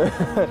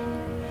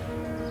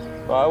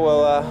 All right,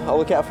 well, I'll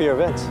look out for your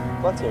events.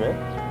 Glad to,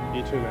 man.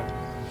 You too,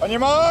 man. On your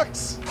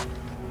marks.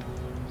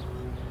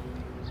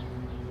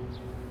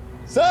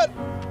 Set.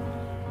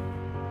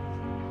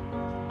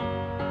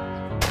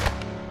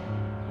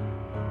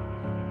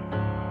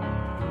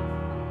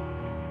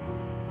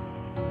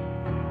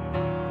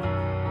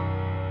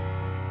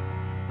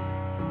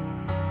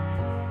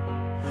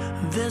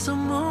 There's a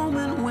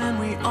moment when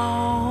we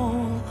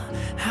all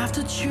have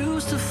to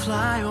choose to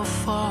fly or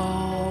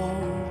fall.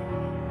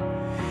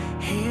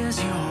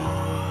 Here's yours.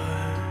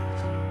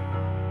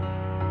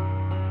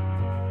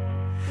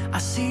 I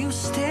see you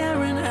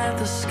staring at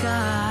the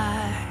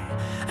sky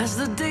as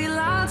the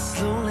daylight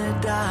slowly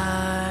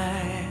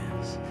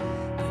dies.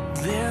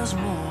 But there's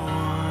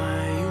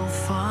more you'll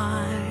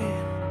find.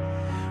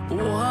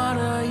 What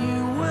are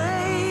you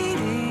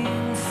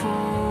waiting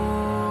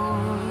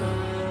for?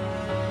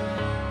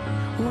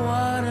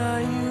 What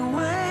are you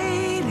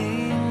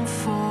waiting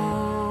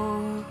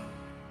for?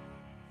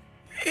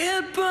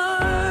 It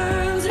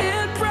burns,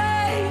 it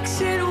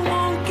breaks, it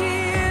won't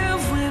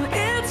give when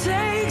it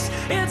takes.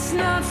 It's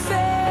not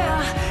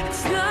fair,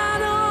 it's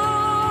not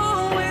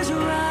always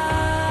right.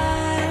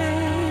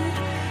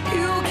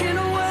 You can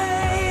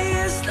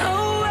waste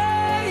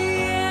away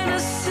in a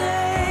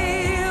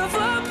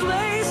safer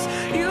place.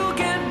 You'll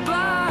get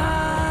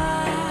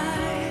by,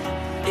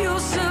 you'll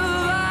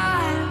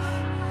survive,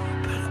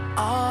 but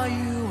are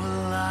you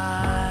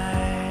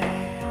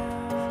alive?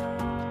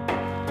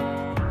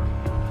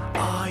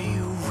 Are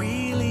you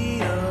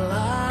really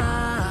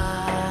alive?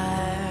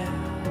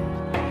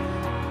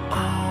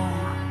 Oh.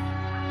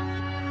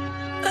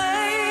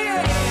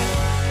 Hey,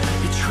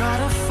 you try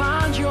to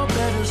find your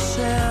better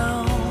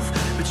self,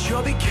 but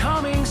you're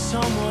becoming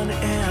someone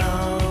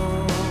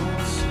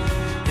else.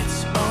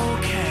 It's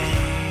okay.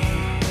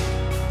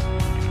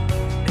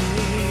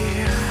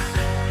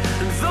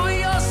 And though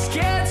you're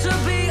scared to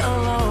be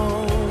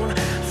alone,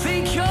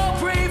 think you're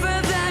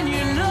braver than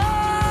you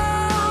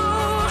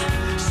know.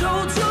 So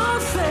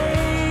don't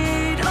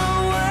fade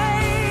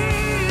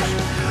away.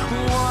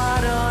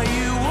 What are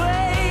you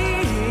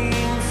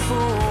waiting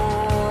for?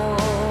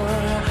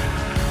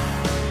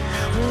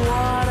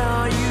 What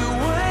are you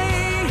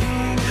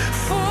waiting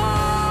for?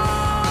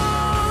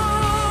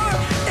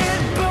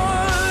 It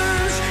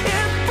burns,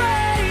 it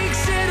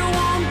breaks, it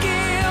won't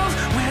give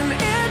when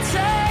it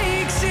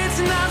takes. It's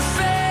not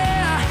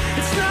fair,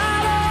 it's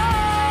not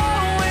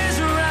always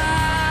right.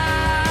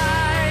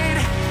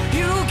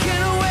 You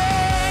can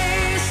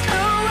waste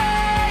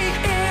away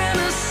in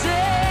a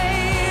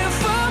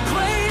safer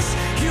place.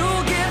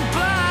 You'll get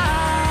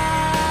by,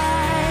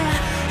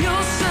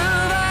 you'll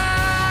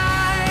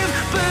survive,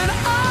 but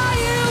are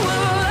you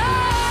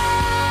alive?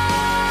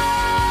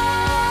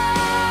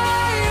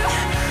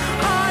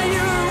 Are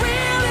you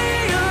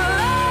really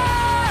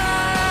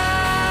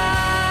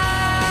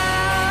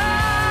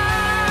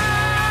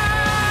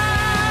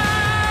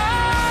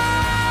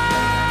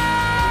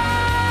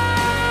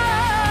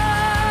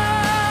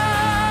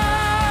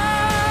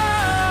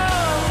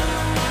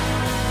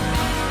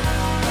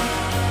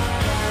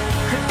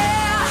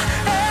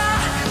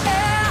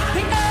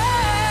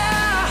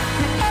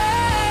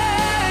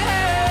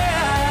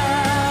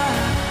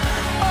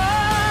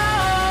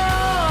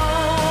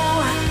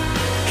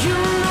You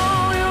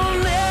know you'll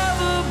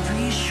never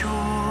be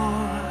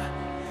sure,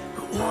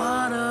 but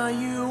what are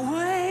you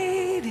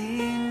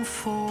waiting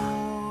for?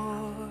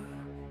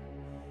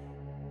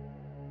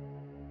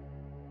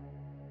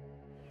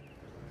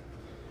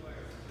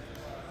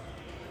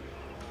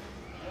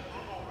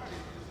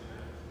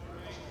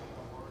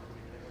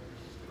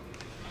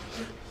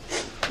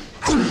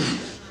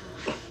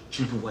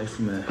 Keep away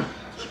from her.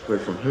 Keep away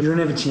from who? You don't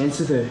have a chance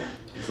with her.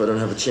 If I don't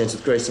have a chance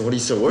with Grayson, what are you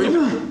so worried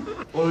about?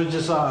 Or we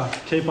just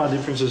keep our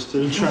differences to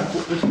the track.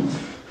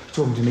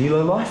 Talking to me,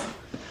 low life?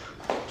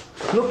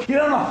 Look,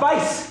 get on my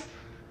face!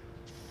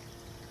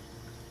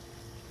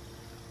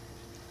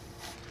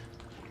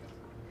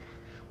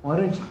 Why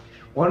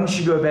don't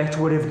you go back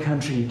to whatever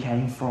country you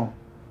came from?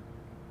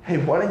 Hey,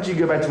 why don't you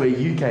go back to where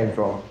you came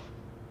from?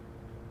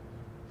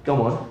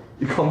 Come on,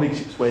 your convict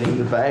ship's waiting in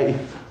the bay.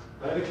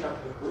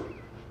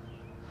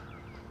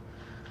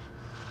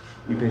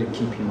 You better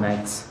keep your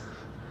mates.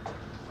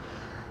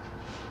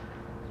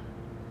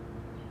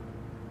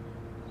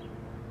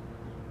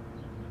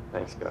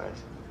 Thanks,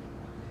 guys.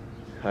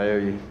 I owe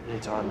you.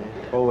 Anytime, man.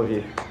 All of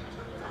you.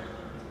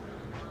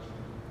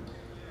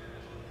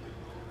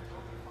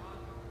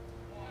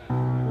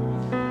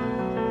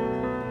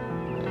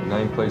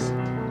 Name, please.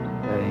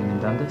 Damon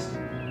Dundas.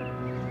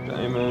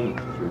 Damon,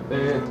 through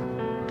there.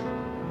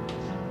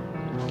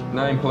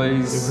 Name,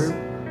 please.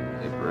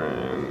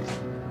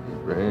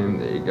 Ibrahim,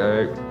 there you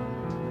go.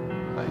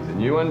 He's a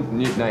new one.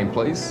 New name,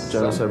 please.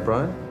 Jonas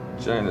O'Brien.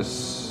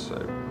 Jonas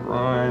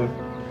O'Brien.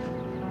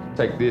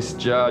 Take this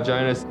jar,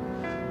 Jonas.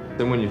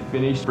 Then when you're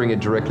finished, bring it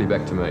directly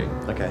back to me.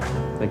 Okay,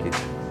 thank you.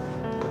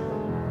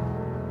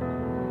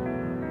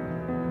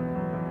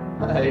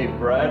 Hey,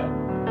 Brad.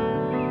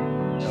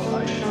 What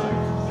are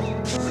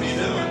you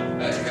doing?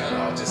 How's it going?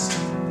 Oh, just,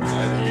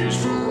 the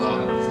usual,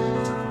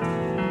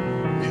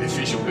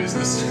 inofficial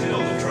business.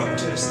 All the drug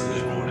tests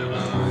this morning.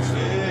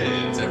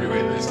 Yeah, it's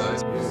everywhere these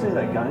days. Did you see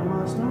that game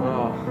last night?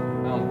 Oh,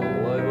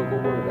 unbelievable.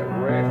 What a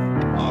ref.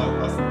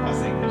 I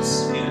think it's,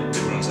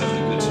 everyone's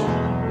having a good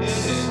time.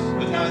 Yeah,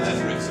 but no, that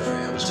ref,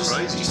 it was just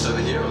crazy. Just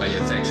over here. Oh,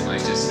 yeah, thanks, mate.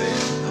 Just there.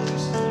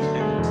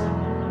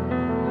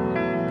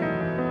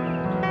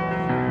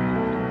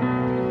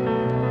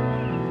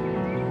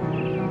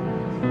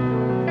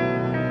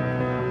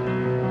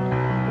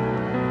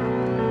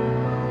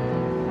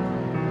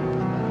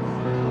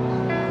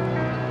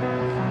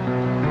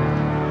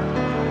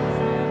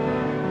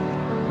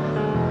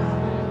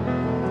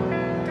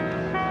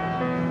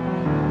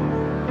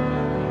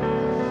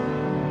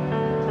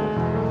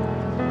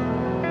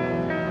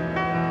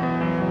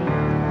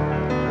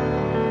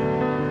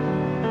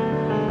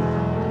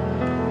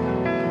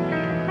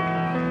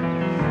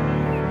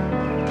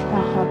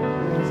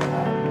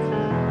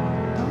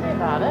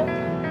 about it.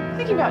 I'm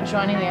thinking about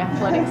joining the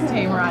athletics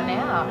team right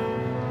now.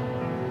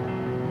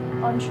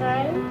 On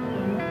train?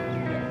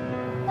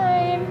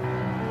 Plane.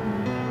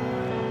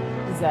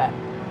 Is that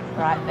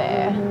right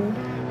there?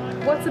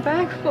 What's the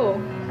bag for?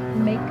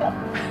 Makeup.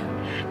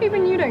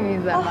 Even you don't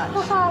use that much.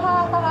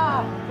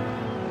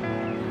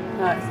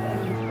 No, it's there.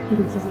 You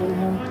can just leave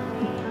home.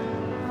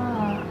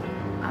 Oh,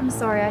 I'm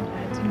sorry, I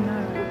didn't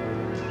know.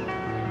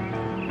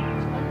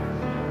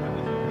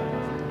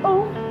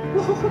 Oh!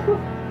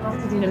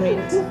 After dinner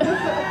meet.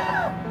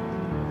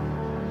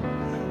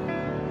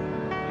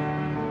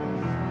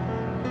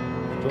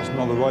 Just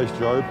another race,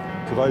 Jobe.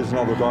 Today's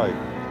another day.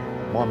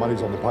 My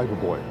money's on the paper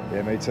boy.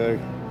 Yeah, me too.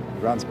 He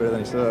runs better than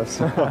he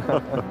surfs.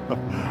 Off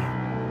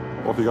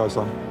you go,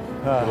 son.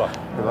 Good luck.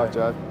 Good luck,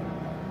 Jobe.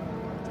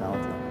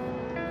 Talented.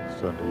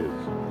 Certainly is.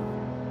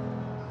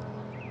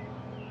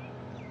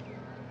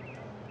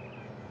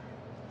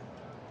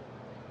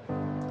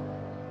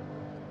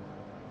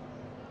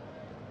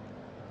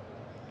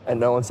 Ain't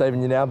no one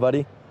saving you now,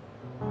 buddy.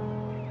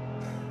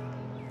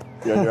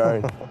 You're on your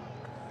own.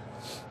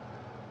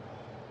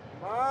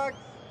 Max!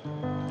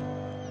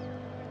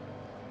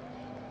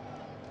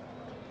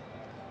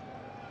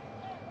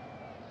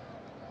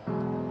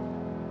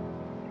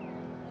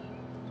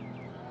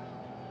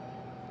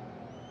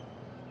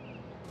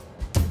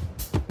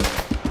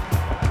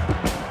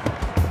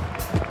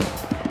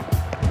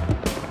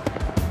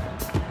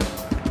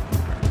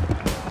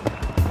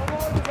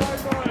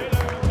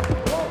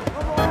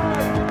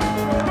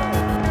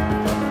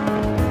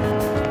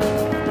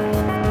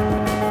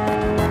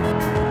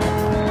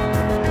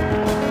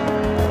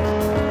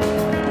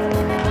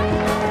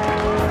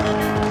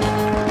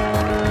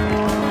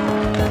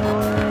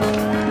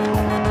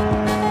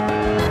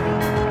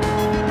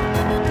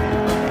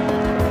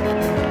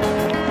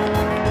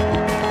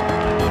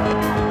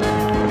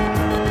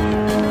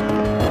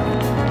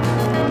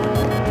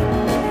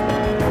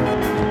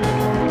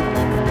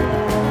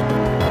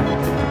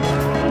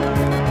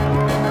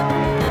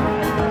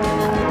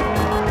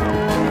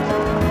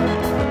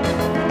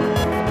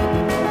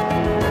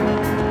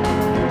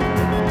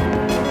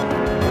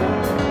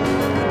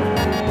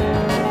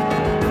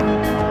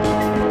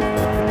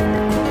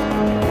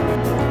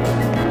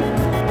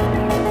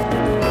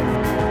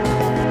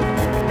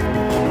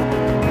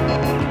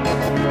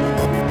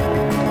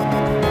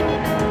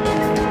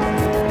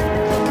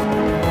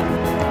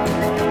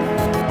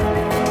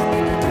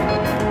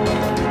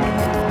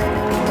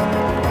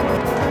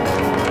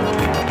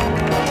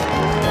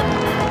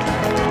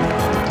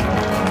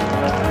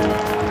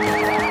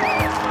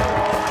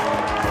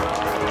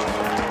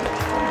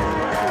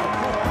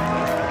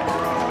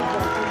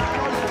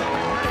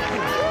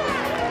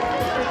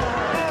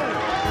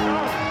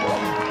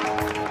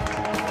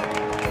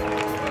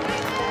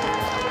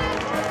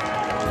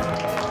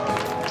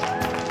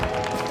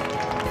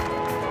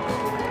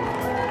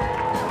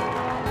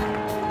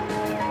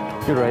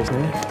 Good race,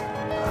 man.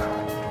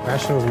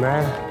 Nationals,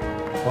 man.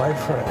 Wait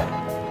for it.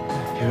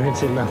 You ain't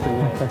seen nothing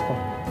yet.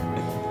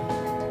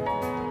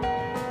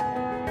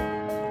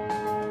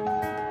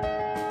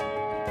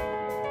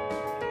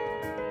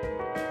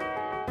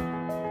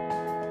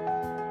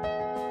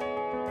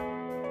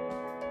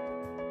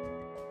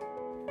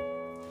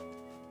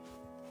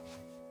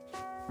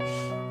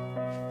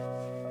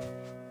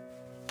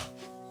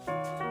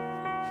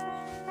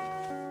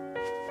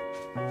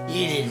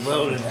 You did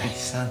well today,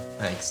 son.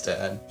 Thanks,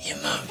 Dad. Your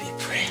mum will be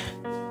proud.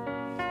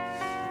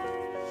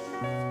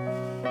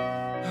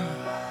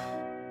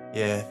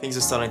 Yeah, things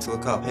are starting to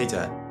look up. Hey,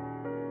 Dad.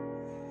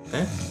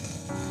 Eh?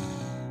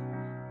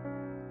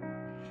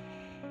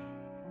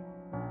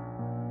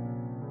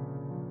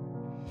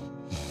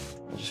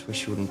 I just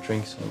wish you wouldn't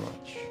drink so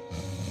much.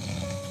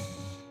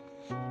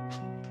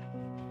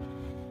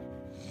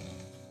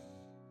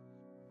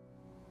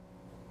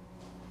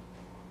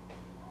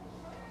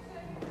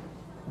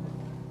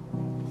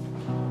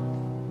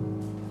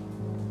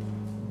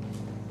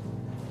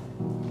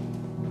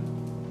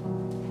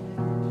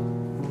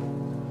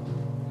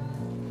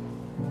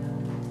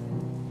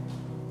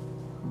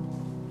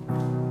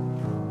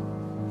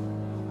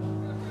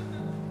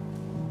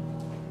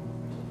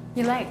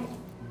 You're late.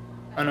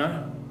 I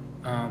know.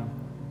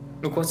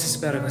 Look, what's this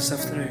about? I got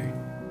stuff to do.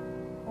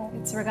 Well,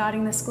 it's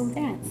regarding the school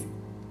dance.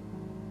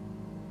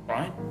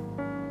 Right?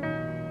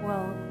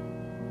 Well,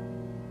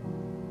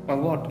 Well,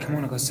 what? Come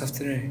on, I got stuff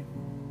to do.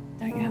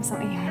 don't you have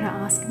something you want to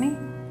ask me?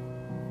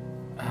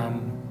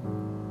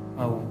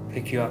 I'll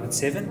pick you up at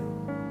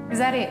 7. Is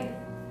that it?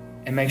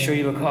 And make sure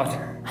you look hot.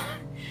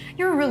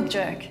 You're a real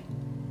jerk.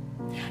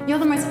 You're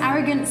the most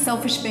arrogant,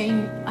 selfish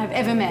being I've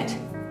ever met.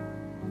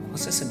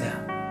 What's this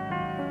about?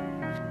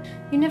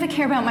 You never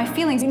care about my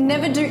feelings. You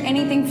never do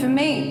anything for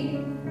me.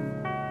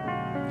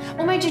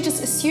 What made you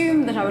just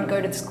assume that I would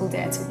go to the school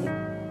dance with you?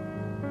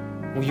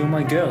 Well, you're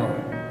my girl.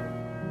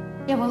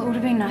 Yeah, well, it would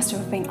have been nice to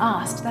have been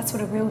asked. That's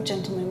what a real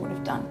gentleman would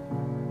have done.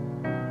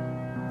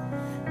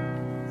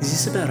 Is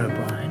this about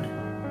O'Brien?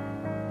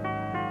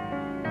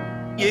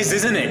 Yes,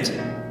 isn't it?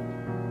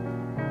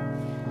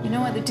 You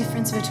know what the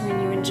difference between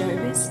you and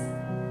Jobe is?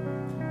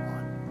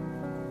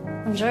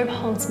 When Jobe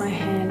holds my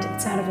hand,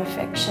 it's out of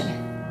affection.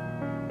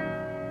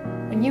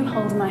 When you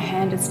hold my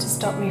hand, it's to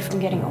stop me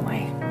from getting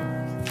away.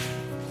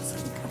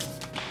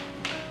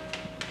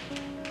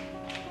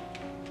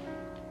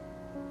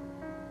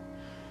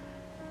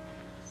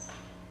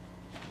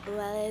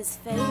 Well, his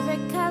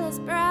favorite color's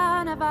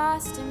brown. I've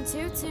asked him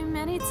too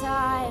many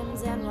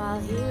times. And while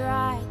he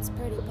writes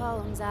pretty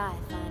poems, I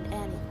find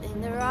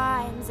anything that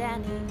rhymes.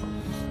 And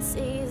he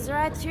sees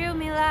right through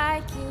me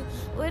like you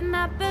would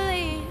not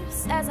believe.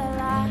 Says I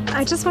lie.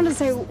 I just want to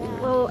say,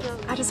 well,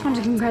 I just want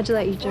to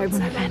congratulate you, Jobe,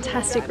 on a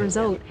fantastic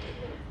result.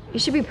 You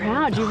should be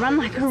proud. You run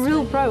like a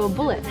real pro, a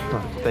bullet.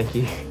 Oh, thank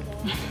you.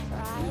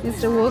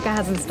 Mr. Walker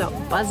hasn't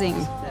stopped buzzing,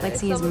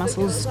 flexing his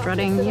muscles,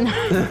 strutting, you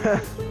know.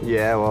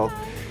 Yeah, well,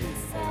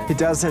 he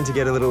does tend to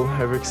get a little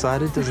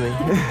overexcited, doesn't he?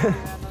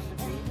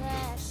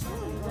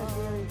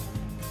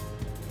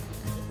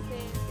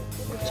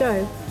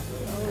 Jobe,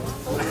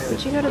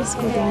 would you go to the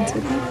school dance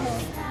with me?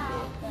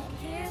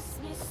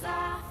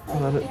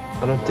 Well,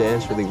 I don't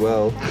dance really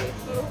well.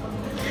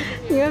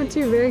 You have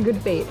two very good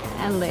feet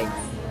and legs.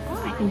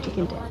 I think you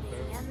can dance.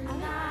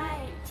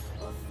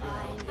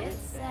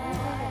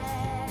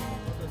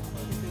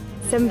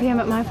 7 p.m.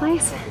 at my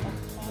place?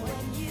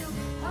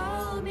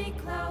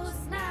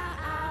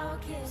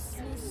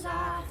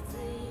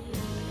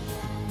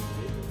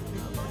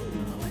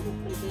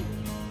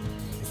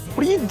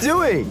 What are you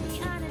doing?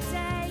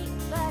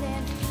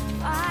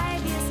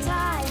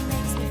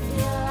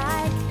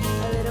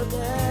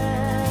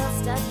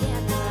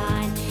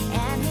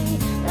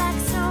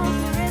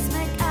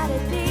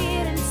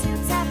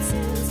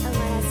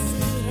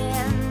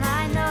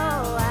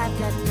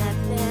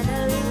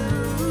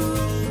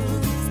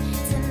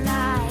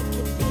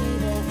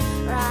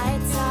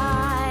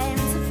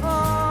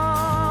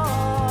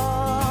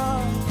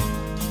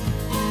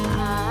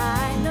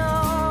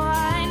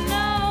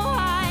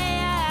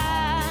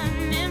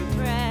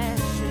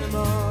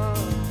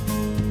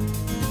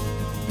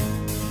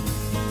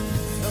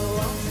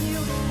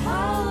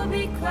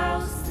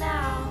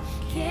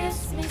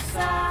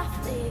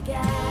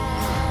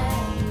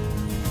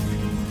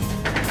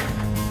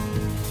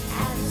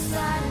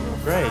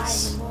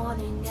 Grace,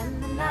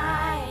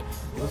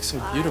 you look so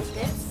beautiful.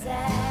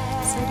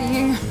 So do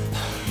you.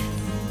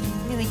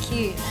 Really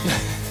cute.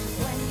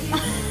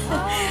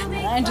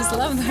 I just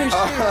love those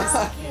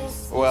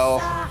shoes.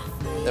 Well,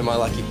 they're my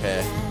lucky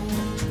pair.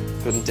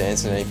 Couldn't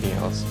dance in anything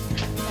else.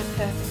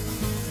 Perfect.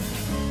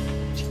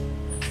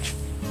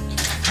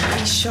 Are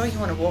you sure you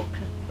want to walk?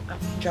 I'm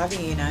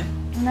driving you know.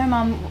 No,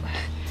 Mum.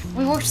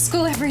 We walk to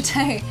school every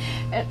day.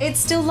 It's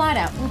still light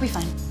out. We'll be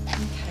fine.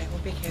 Okay,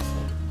 well, be careful.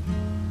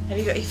 Have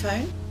you got your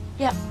phone?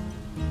 Yep.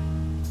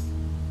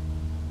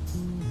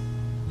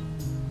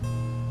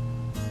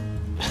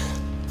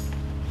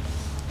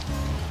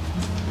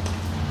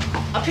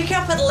 I'll pick you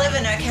up at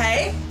 11,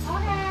 okay?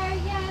 Okay,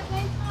 yeah,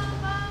 thanks, Mum.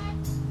 Bye.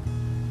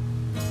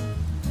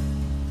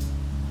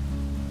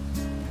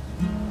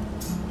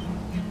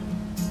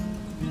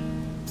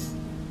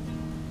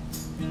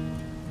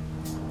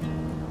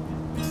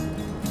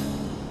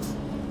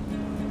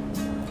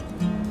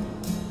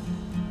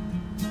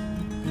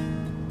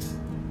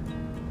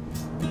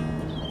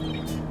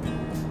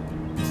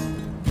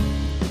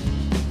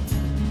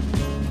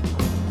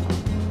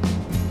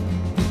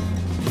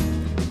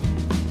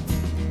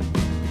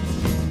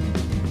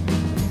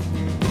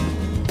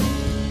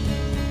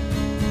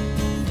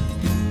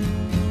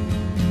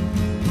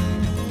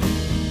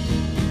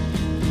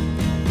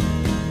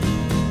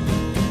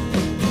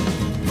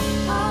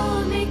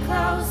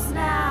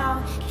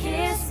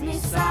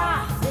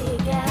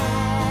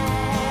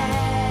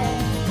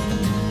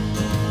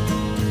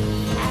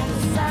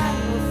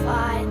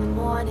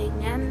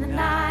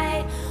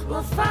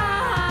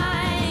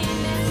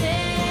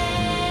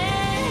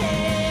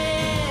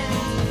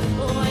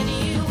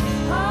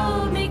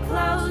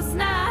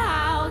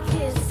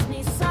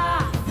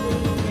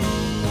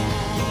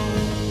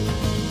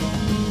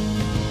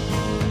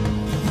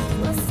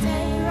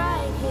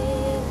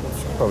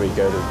 Probably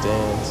go to the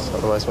dance,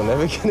 otherwise we're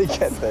never gonna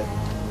get there.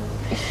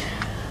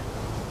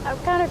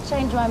 I've kind of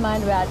changed my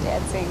mind about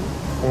dancing.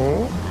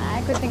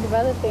 I could think of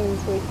other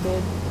things we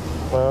could.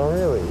 Oh,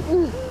 really?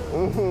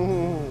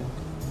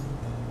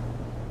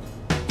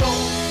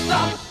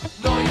 Stop,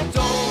 no, you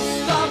don't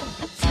stop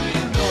till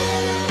you know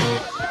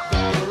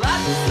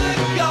that's the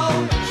goal.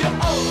 Your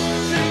own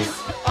tricks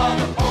are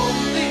the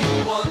only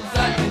ones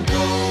that can go.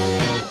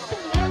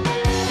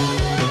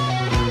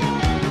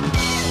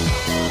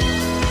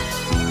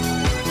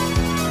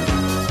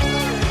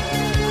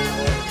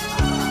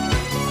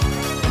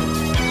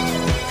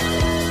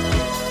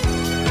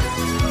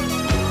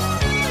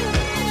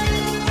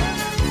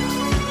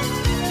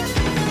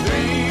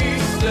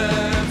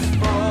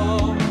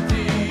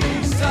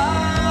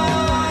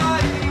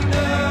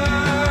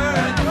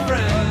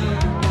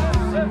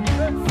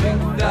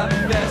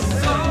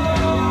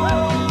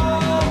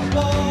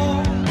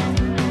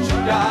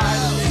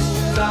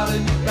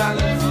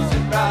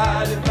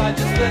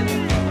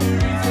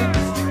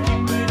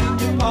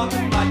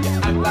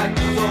 Like a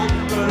soul,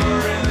 but I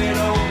really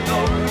don't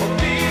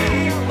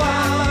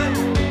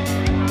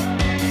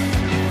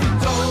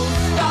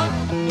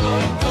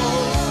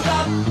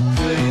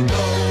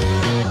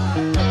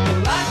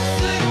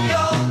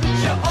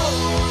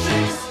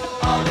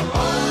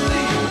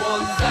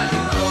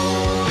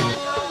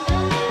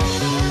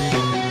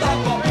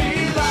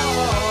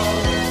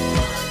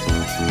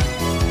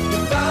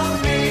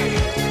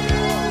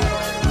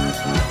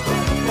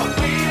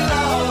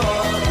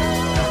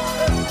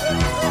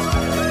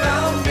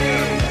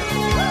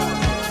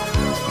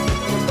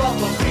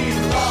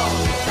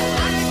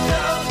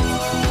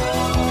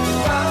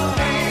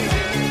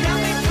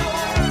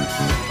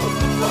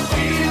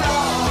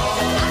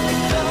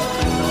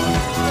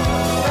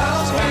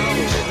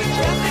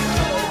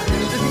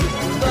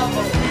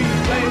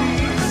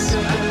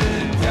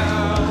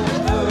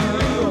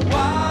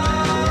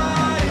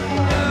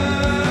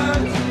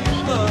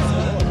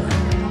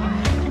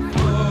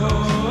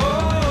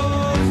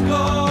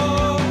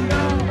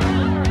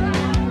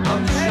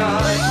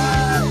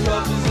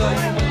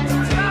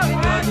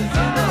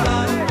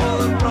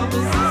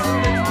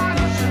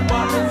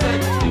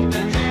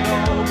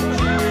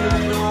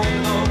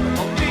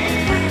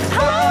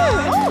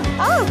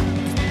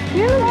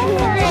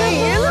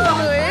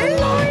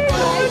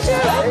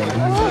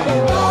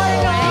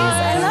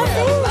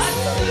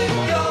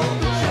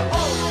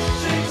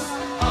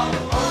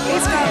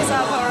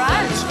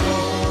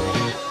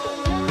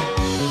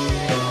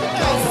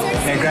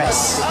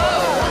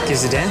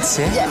dance,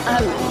 yeah? Yeah,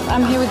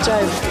 I'm here with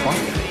Jobe. What?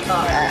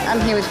 I'm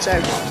here with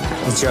Jobe.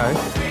 With Joe?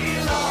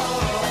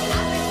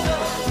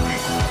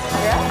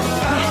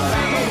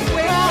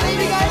 We're out,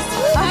 you guys.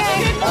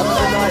 Okay. Have a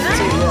good night,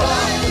 too.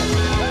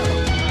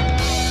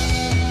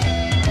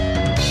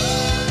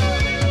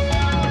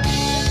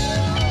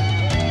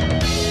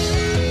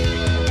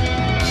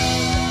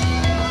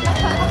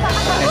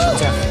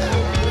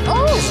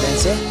 Oh!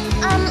 Dance, yeah?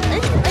 Okay.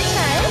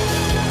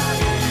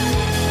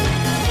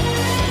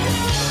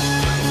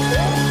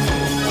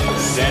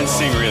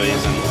 Dancing really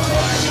isn't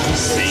my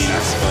scene, I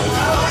suppose.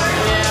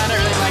 Yeah, I don't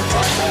really like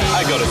dancing.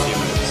 I got a few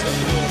minutes.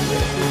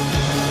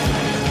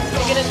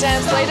 You gonna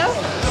dance later?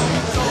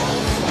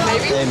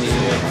 Maybe? Maybe,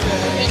 yeah.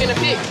 Who are you gonna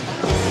pick?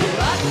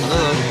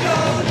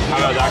 How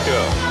about that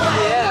girl?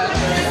 Yeah.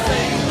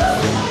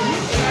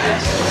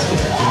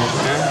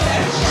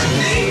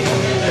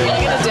 Are you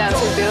gonna dance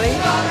with Billy?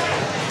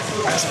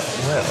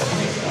 Well.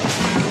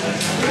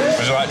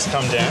 Would you like to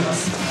come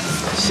dance?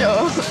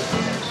 Sure.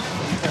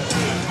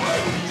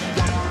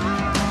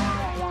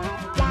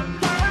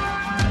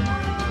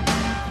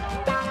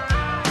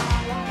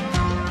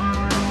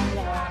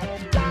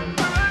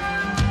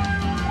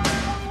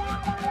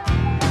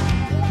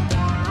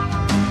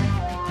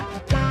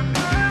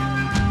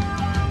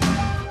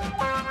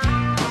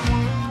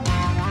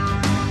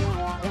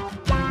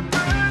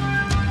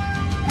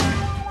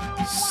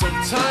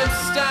 Sometimes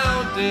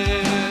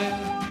astounded,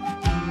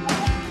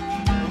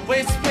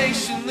 waits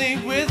patiently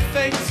with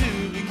fate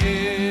to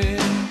begin.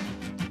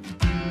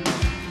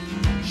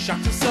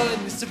 Shocked and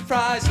suddenly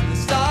surprised when they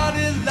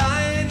started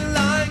lying,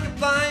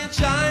 applying,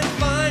 trying to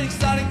find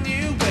exciting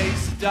new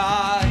ways to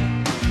die.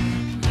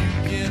 You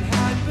can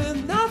hide but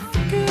not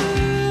forget.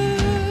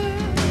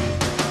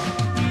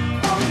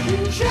 Oh, you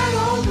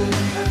gentlemen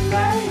and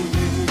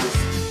ladies,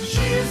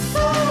 she is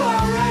so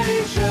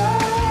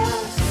outrageous.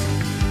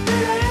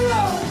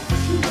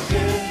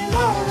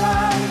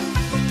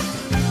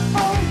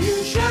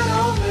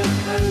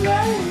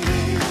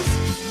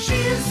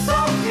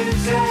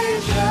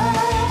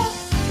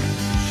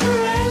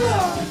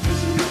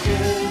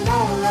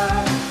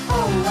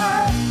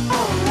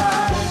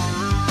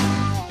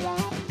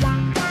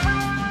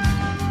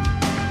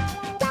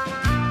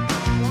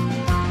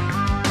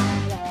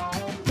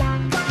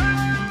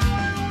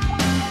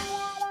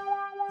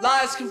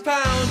 Lies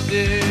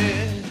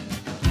compounded,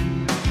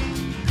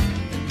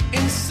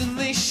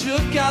 instantly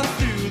shook out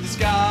through the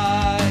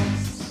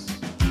skies.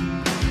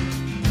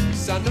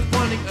 Sound of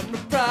whining under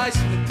price,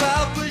 and the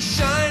cloud was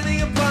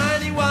shining, a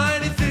blinding,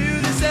 winding through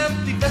this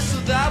empty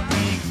vessel that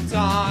we can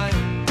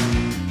time.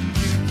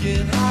 You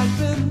can hide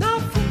but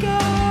not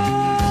forget.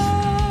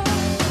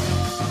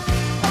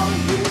 Oh,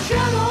 you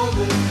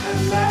gentlemen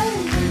and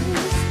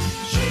ladies,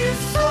 she is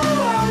so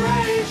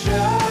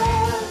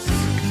outrageous.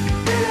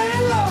 It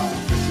ain't love.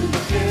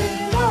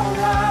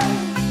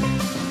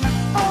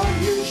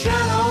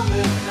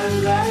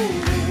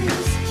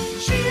 Ladies,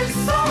 she is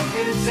so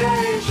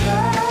contagious.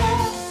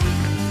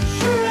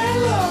 Sure ain't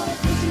love,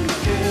 but you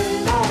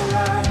feel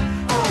alright,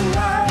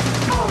 alright,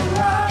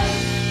 alright.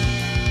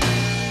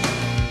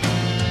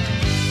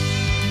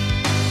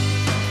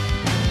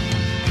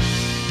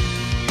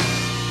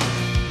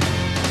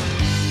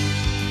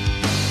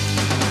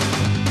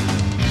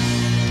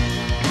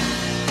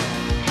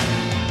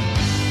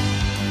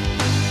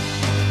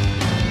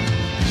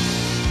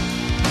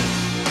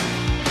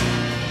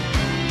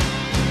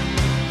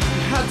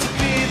 Had to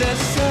be their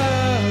son.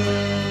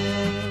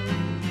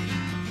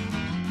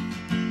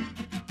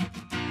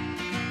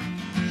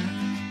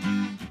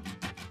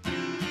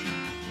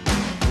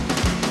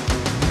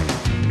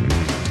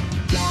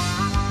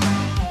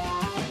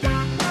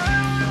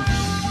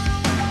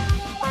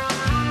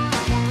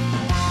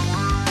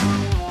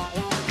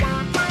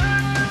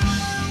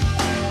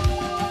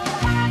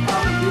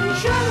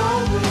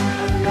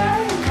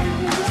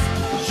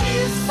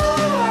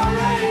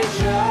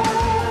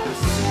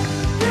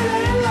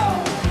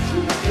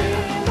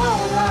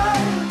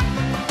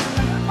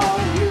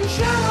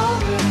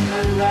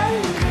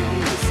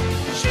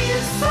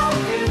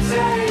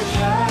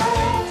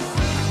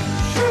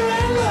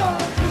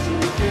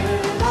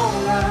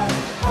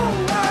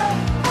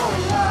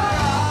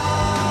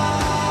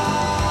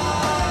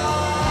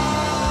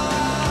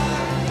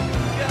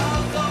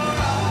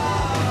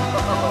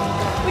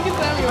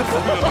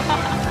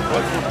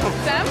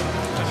 Sam?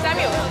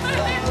 Samuel?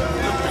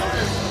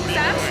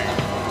 Sam?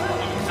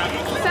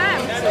 Sam?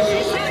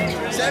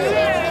 Samuel!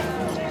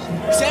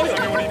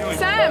 Samuel!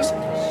 Sam!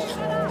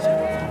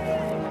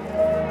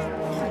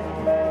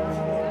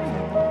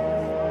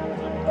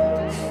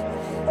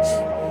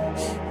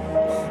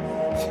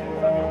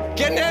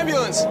 Get an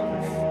ambulance!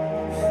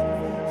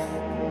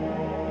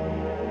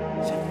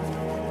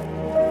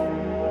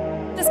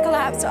 Just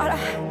collapsed. I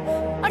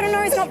don't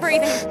know, he's not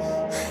breathing.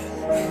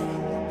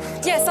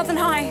 Yeah, something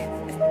high.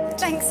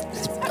 Thanks.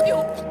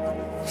 Samuel.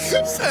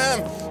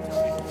 Sam!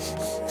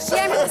 The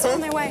ambulance is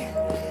on their way.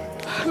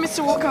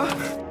 Mr. Walker.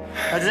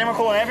 Does anyone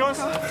call an ambulance?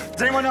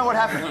 Does anyone know what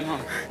happened? No.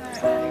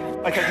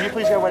 Okay, can you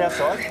please go wait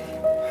outside?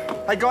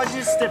 Hey guys, you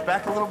just step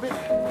back a little bit.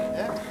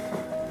 Yeah.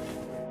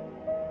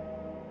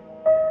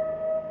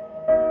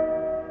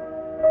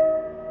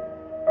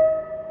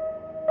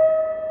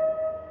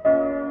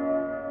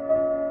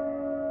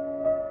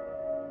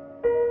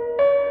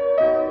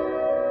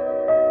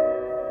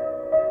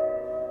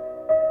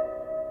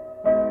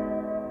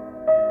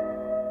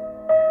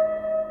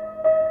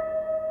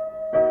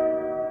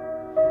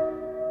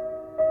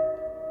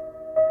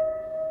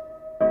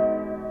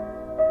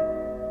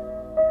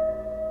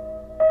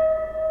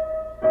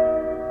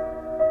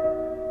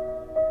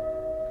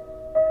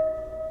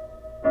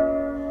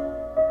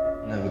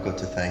 Never got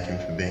to thank him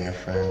for being a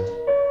friend.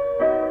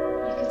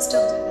 You can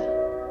still do that.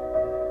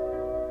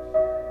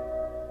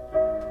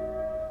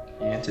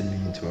 He entered me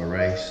into a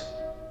race.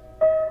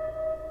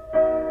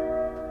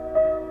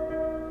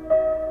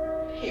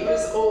 He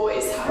was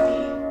always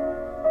happy.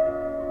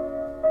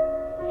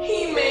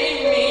 He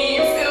made me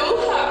feel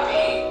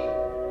happy.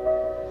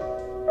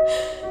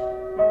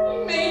 He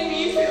made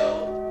me feel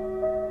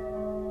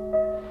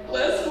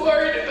less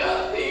worried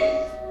about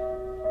things.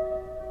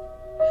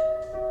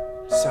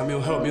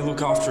 Samuel helped me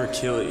look after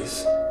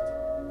Achilles.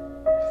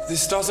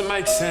 This doesn't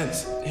make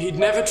sense. He'd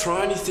never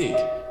try anything.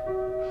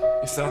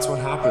 If that's what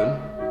happened.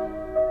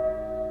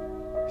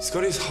 He's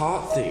got his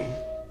heart thing.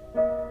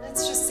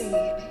 Let's just see.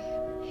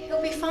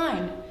 He'll be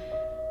fine.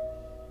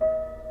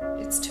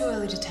 It's too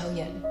early to tell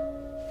yet.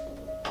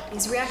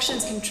 These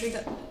reactions can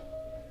trigger...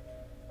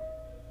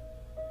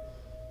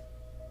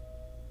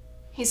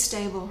 He's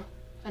stable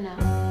for now.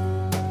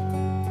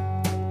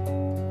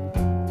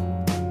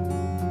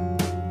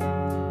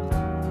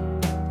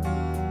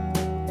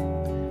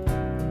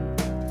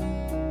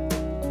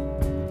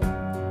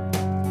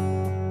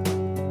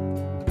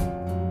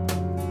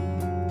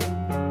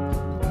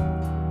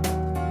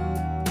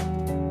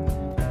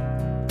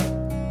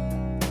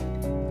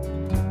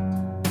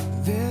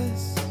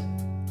 This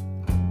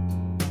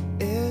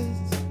is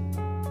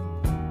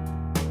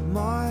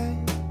my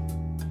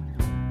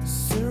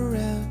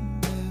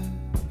surrender.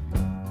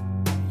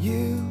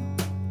 You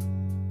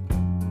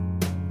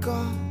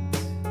got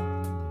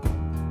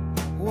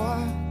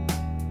what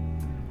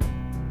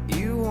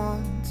you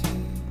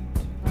wanted.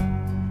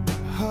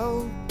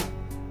 Hope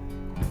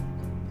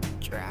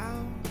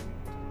drowned.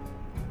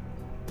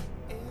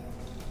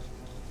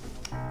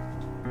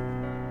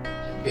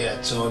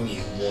 About time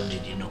you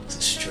wandered in off the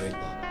street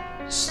like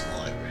a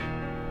slight rat.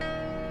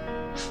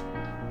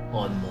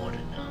 I might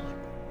have known.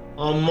 I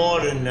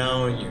might have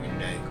known you were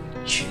no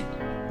good shit.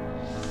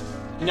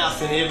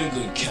 Nothing ever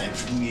good came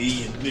from you,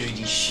 you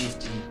moody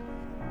shifting.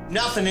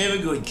 Nothing ever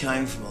good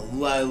came from a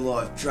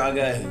low-life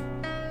drugger who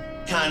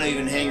can't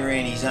even hang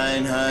around his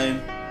own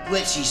home,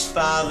 lets his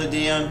father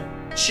down,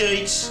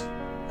 cheats,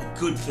 and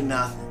good for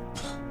nothing.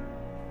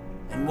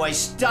 And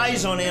wastes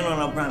days on end on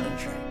a running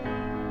track.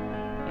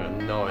 I have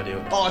no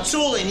idea. Oh, it's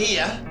all in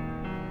here.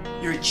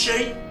 You're a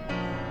cheat,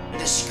 a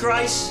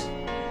disgrace.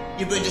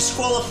 You've been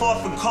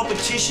disqualified from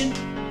competition.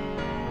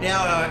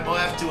 Now I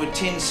have to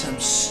attend some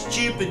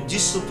stupid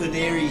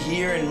disciplinary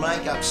hearing and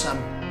make up some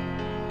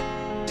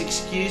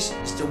excuse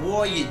as to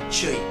why you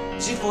cheat,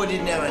 as if I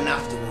didn't have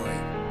enough to worry.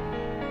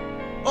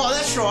 Oh,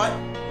 that's right.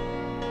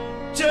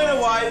 Turn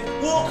away,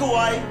 walk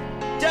away.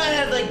 Don't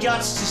have the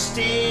guts to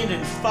stand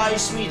and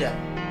face me, to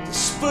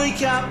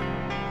speak up,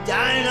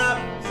 own up.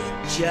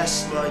 You're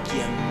just like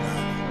your mother.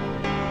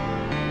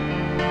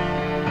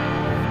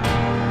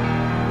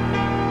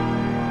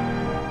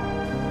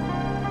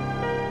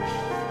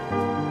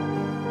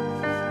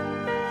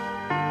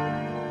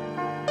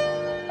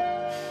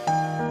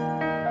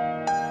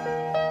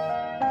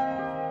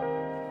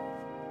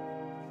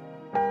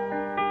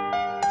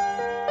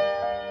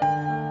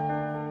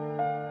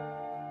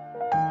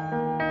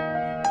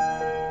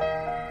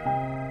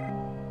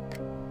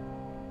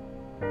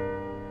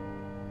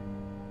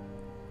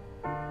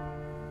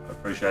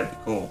 Appreciate the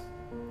call.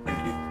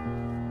 Thank you.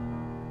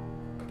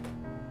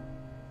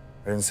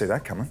 I didn't see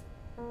that coming.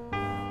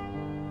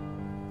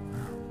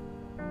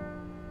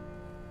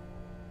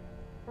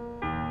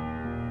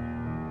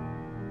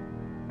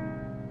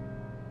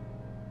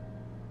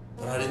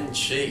 But I didn't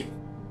cheat.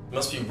 It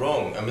must be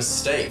wrong, a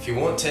mistake. If you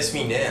want, test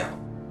me now.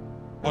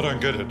 I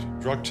don't get it.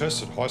 Drug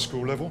tests at high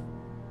school level?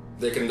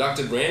 They're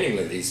conducted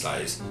randomly these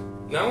days.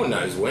 No one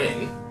knows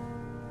when.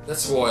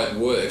 That's why it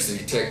works to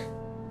detect.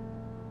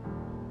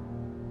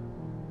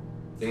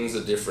 Things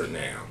are different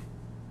now.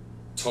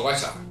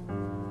 Tighter.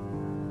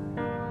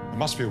 There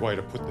must be a way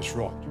to put this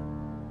right.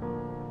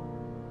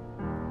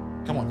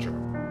 Come on, Joe.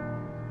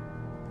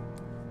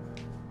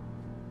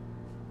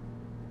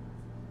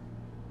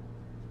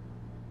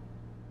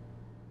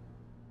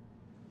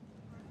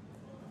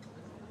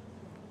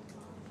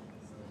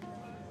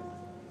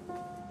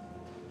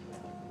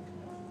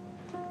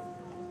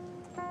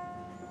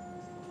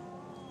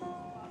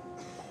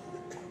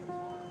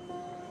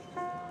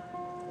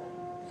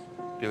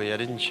 Billy, I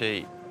didn't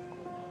cheat.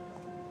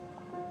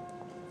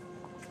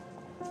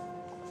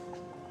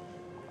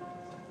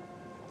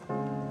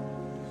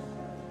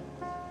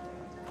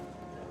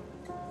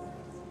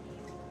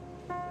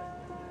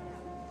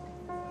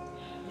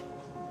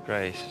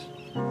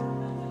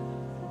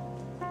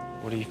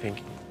 What are you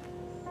thinking?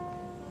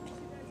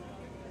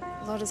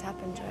 A lot has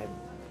happened, Jobe.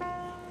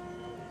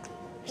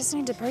 I just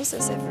need to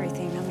process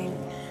everything. I mean,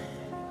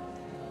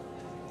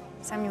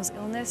 Samuel's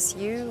illness,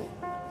 you,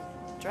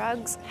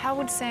 drugs. How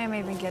would Sam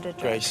even get a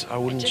drug? Grace, I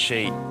wouldn't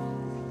cheat.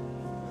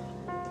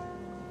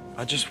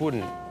 I just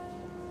wouldn't,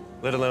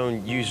 let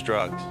alone use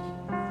drugs.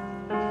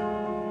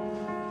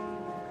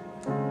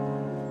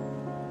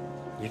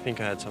 You think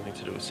I had something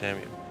to do with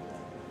Samuel?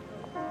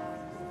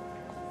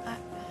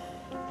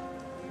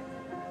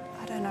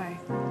 I don't know.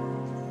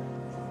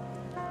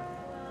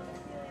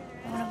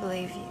 I want to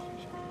believe you.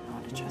 I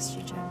want to trust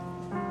you, Jobe.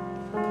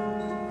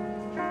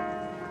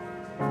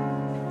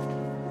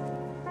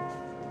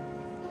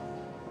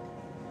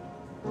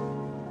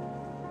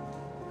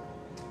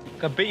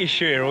 I bet you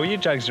share all your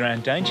drugs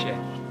around, don't you?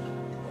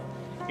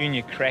 You and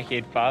your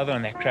crackhead father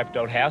and that crapped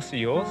old house of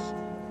yours.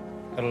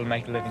 Gotta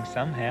make a living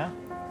somehow.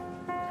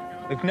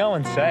 Look, no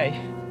one's safe.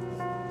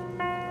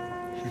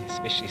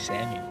 Especially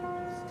Samuel.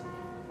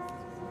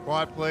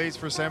 Quiet, please,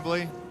 for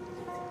assembly.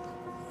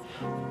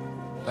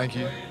 Thank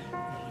you.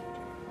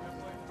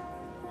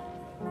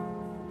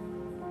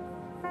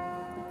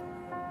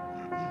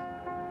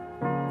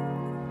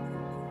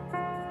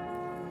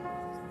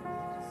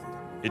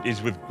 It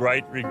is with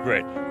great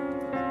regret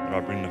that I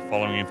bring the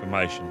following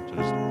information to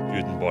the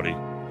student body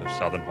of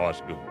Southern High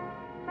School.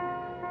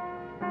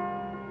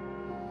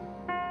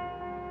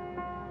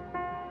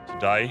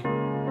 Today,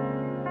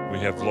 we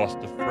have lost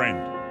a friend,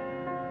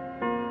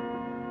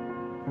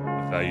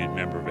 a valued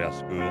member of our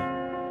school,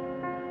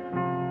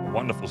 a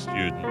wonderful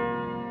student,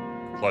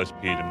 a close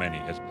peer to many,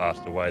 has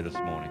passed away this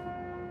morning.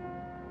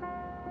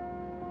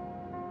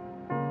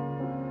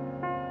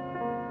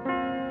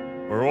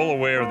 We're all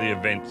aware of the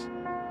events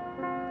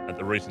at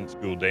the recent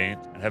school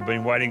dance and have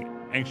been waiting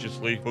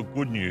anxiously for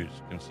good news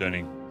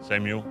concerning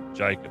Samuel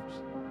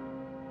Jacobs.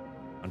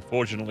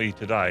 Unfortunately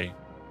today,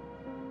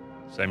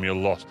 Samuel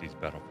lost his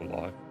battle for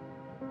life.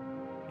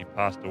 He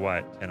passed away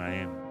at 10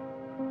 a.m.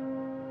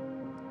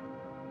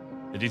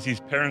 It is his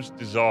parents'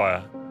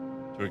 desire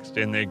to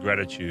extend their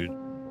gratitude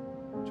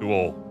to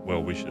all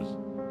well-wishers.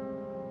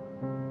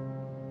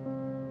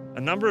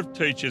 A number of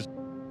teachers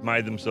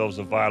made themselves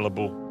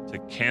available to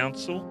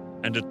counsel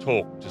and to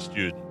talk to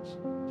students.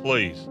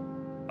 Please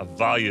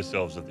avail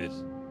yourselves of this,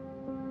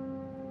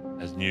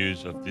 as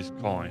news of this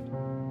kind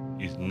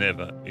is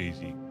never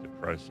easy to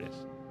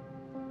process.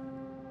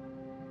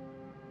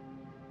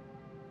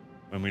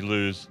 When we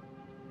lose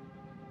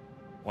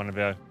one of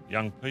our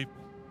young people.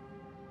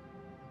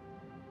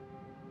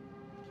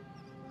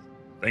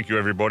 Thank you,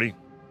 everybody.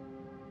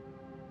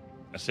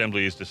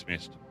 Assembly is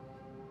dismissed.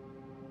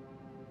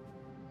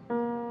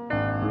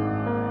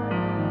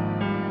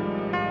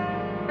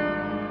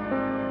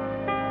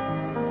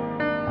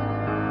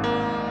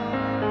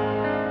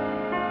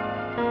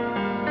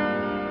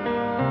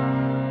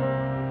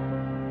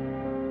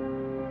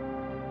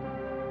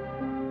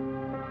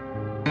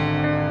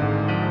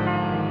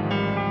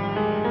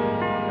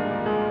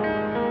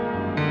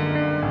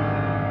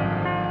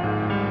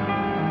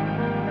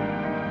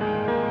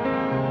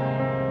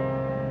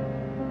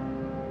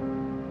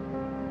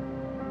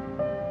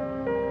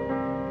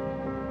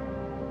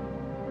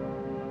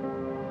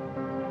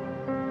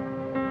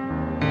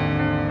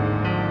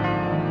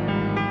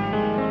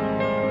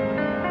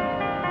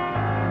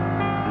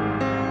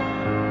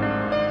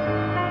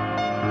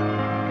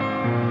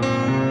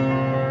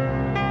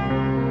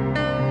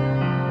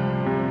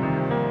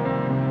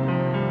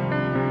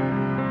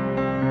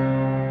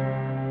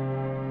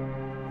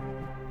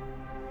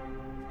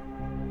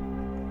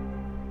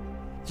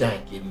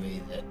 Don't give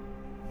me that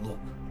look,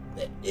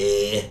 that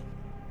air.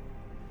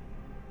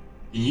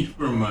 Can you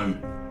for a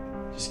moment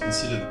just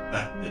consider the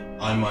fact that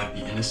I might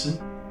be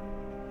innocent?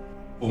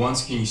 For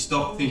once, can you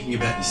stop thinking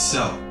about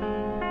yourself?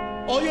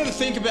 All you gotta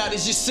think about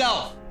is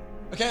yourself.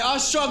 Okay, I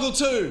struggle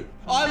too.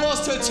 I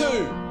lost her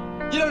too.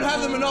 You don't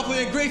have the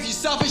monopoly of grief, you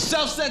selfish,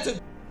 self-centered.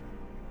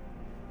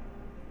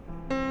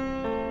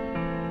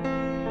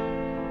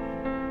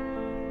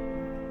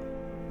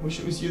 Wish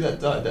it was you that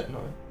died that night.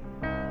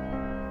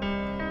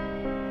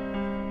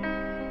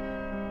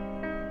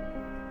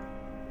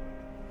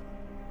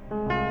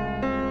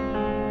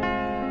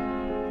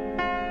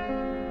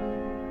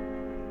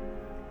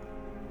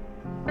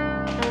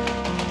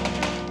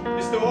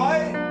 Mr.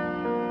 White?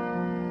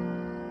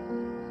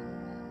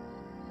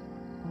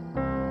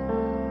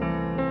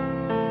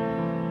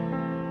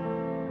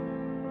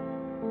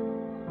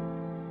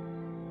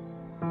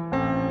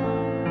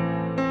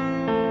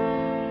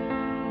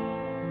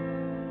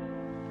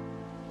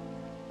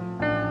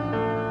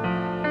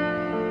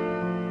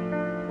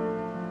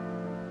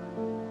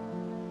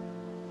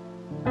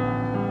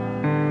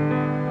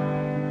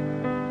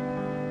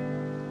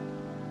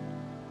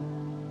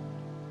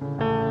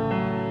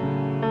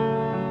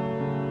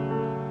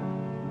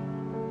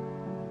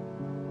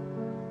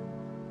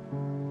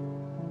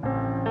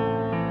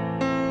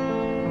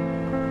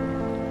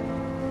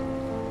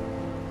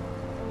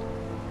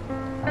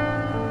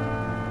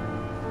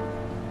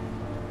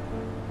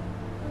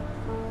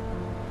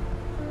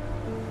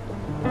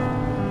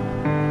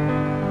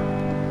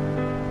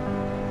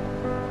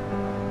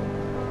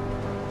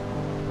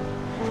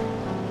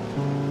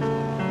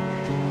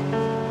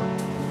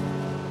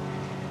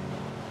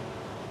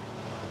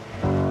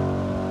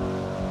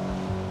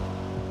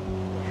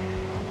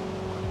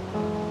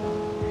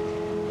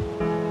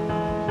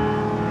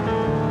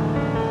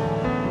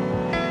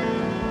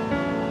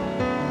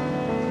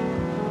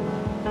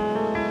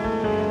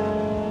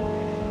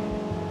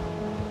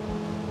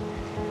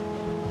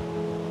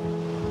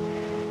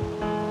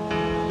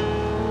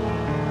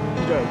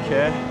 don't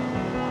care.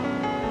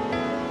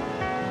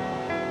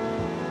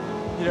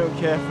 You don't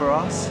care for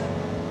us.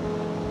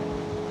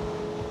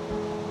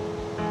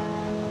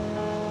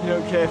 You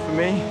don't care for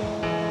me.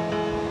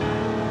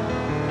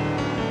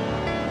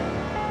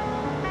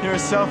 You're a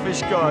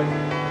selfish God.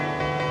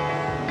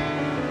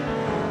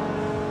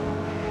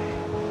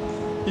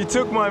 You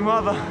took my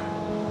mother.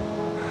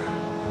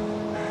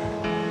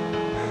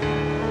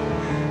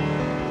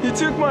 You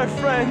took my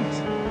friend.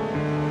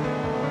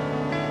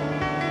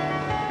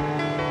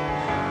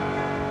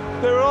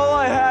 They were all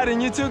I had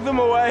and you took them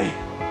away.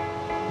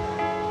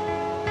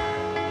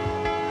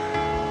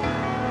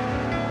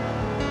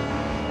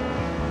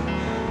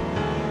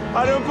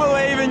 I don't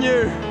believe in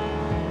you.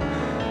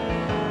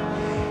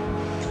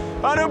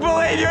 I don't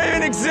believe you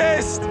even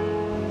exist.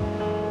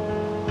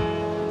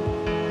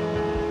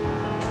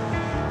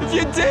 If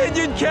you did,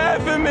 you'd care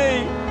for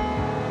me.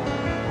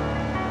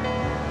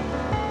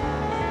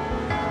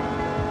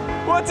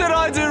 What did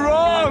I do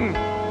wrong?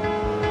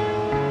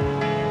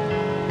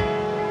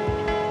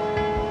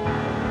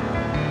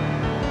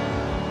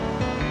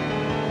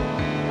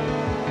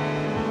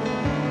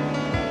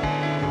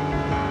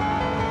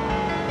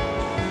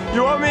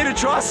 You want me to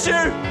trust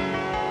you?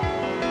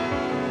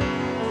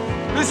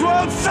 This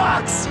world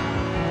sucks!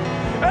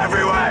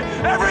 Everywhere!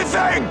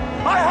 Everything!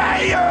 I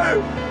hate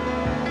you!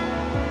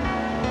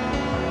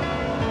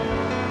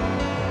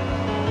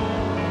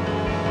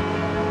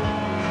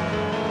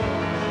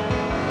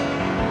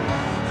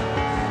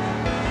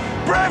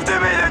 Prove to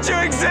me that you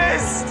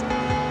exist!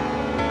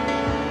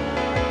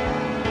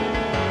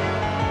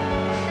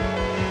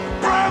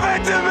 Prove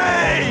it to me!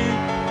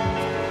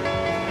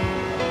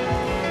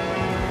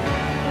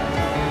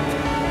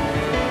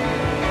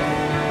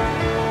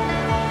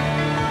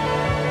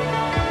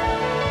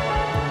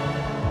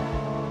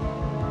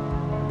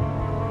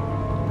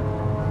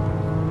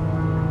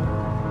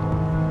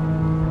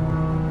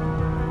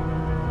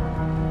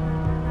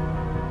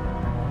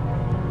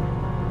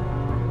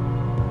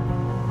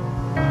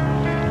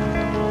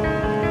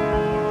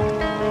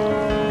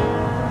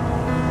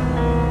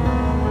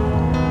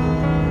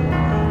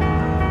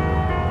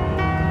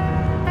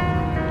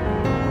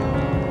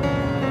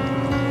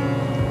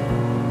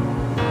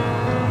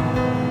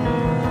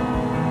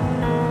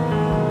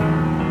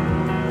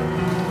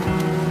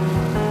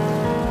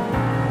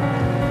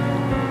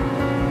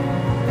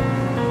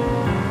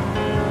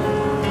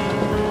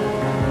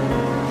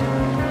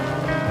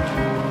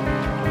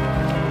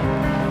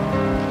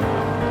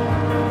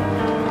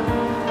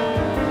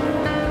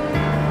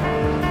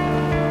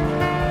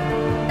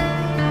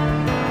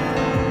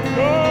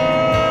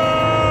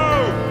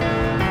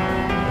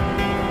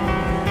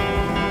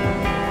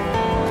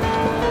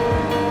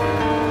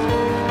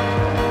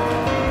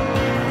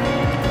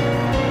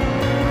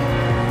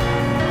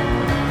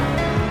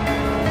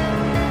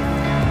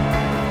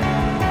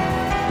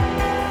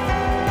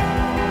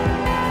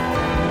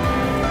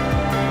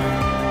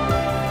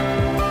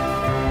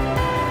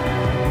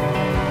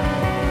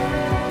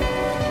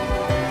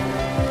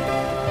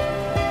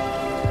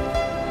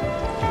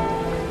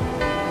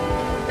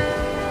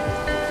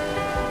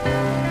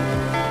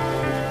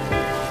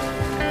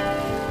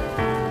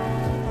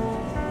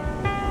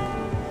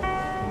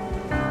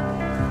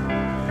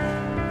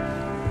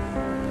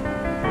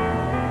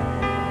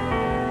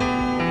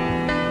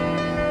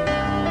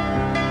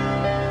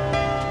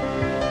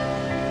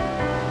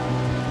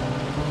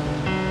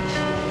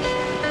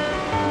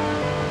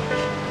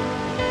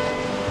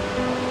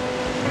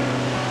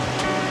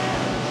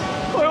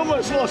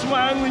 Lost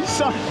my only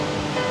son,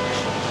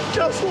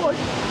 just like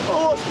I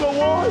lost my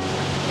wife.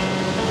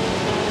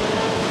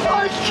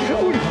 I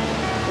killed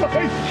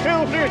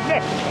her in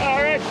that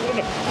car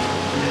accident.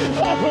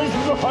 That was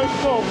my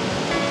fault.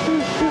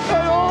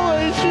 And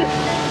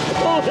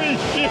all these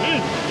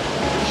years,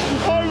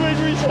 I've been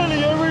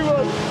resenting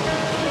everyone,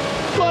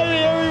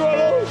 blaming everyone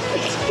else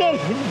instead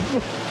of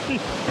me.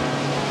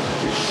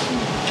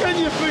 Can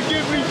you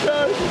forgive me,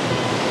 Dad?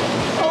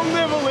 I'll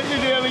never let you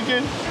down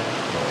again.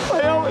 I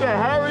owe it to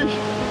Harry.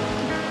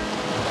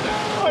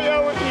 I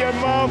owe it to your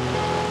mum.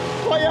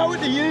 I owe it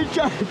to you,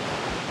 Jobe.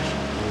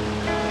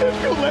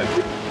 If you'll let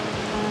me.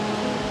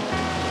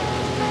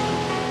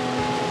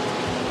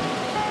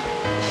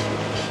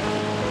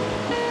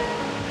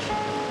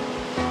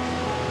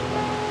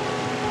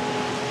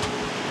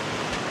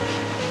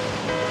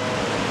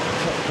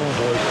 Come on,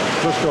 boys.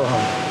 Let's go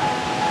home.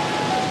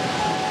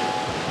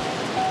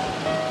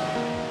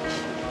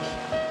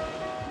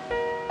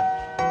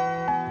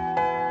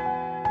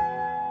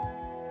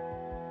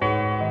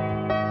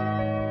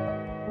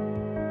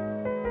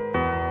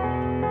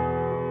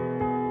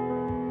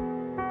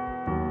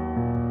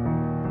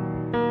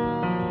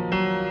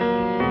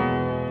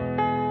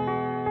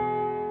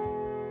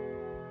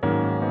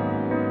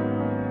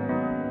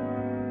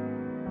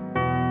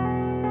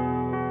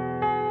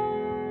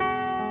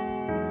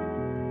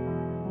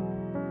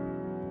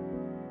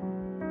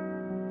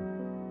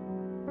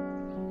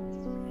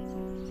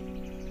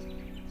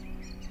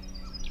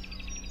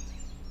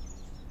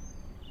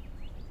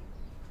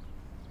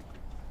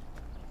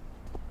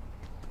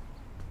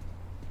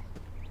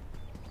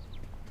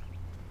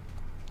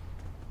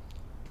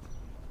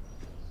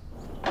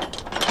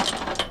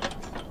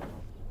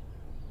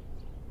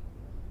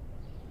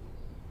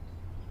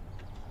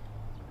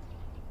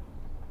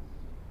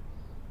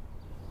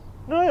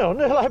 Neil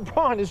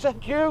O'Brien, is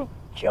that you?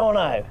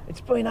 Jono,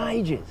 it's been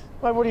ages.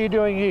 Mate, what are you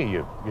doing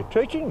here? You're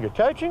teaching? You're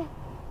coaching?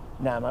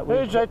 No, mate.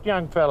 Who's that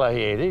young fella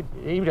here?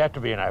 He'd have to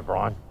be an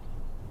O'Brien.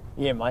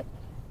 Yeah, mate.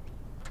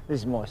 This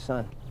is my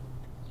son.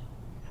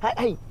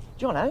 Hey,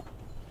 Jono,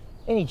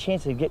 any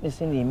chance of getting us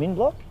into the admin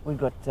block? We've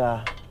got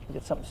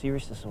something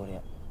serious to sort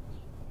out.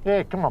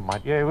 Yeah, come on,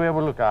 mate. Yeah,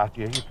 we'll look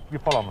after you. You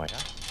follow me, huh?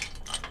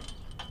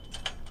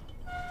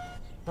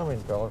 Come in,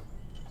 fella.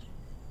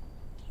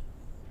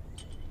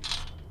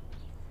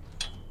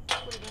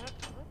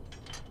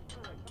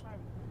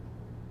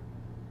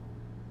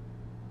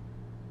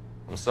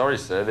 I'm sorry,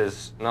 sir.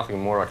 There's nothing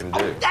more I can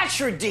do. That's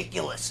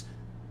ridiculous.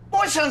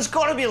 My son's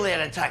got to be allowed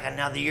to take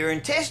another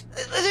urine test.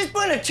 There's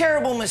been a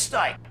terrible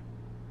mistake.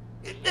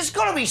 There's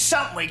got to be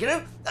something we can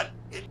do.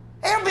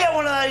 How about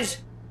one of those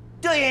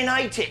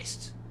DNA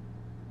tests?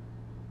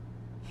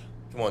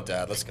 Come on,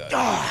 Dad, let's go.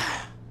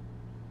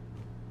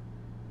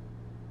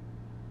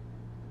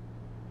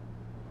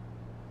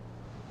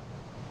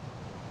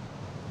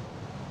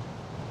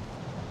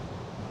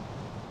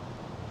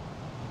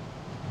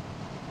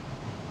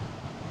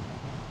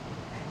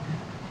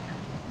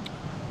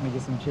 Let me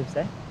get some chips,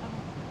 eh?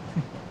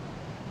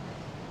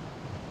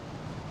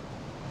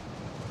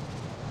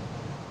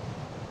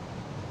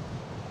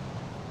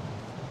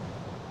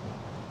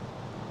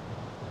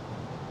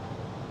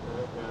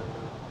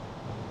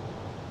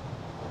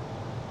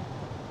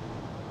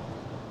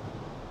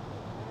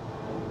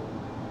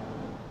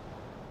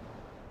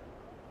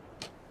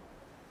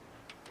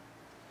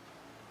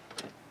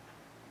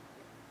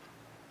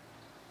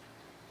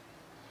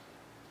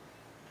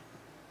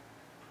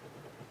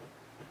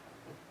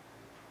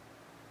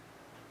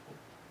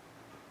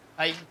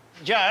 Hey,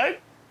 Joe,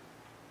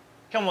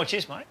 come watch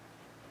this, mate.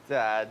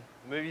 Dad,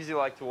 movies you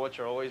like to watch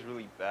are always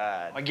really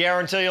bad. I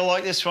guarantee you'll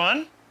like this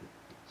one.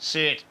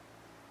 Sit.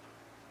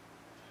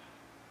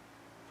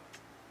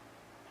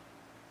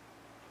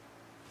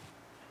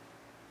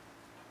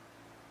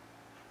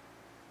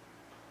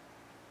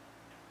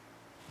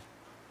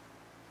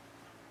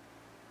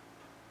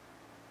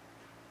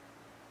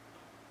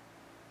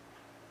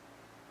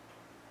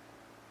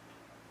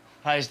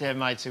 Pays to have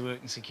mates who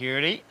work in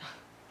security.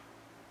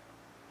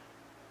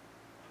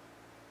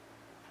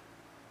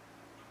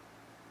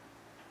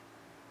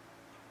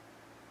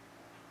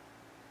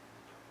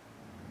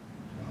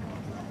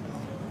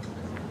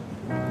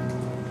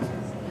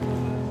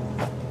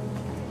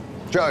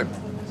 Jobe.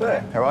 Sir.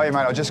 How are you,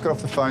 mate? I just got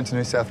off the phone to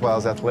New South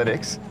Wales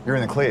Athletics. You're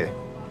in the clear.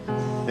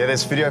 Yeah,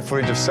 there's video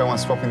footage of someone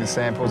swapping the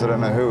samples. I don't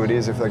know who it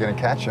is, if they're going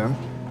to catch them.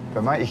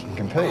 But, mate, you can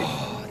compete.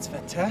 Oh, that's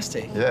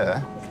fantastic.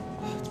 Yeah.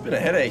 It's been a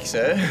headache,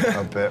 sir.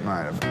 I bet,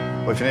 mate.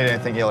 Well, if you need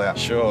anything, yell out.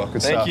 Sure.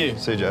 Good Thank stuff. you.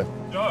 See you, Joe.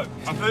 Joe,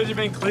 I've heard you've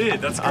been cleared.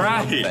 That's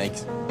great.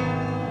 Thanks.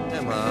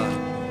 Emma,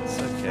 it's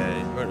okay.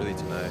 You weren't really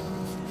to know.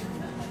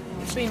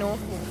 It's been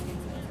awful.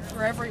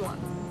 For everyone.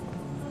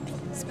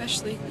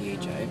 Especially for you,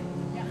 Joe.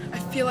 I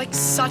feel like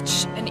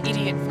such an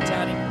idiot for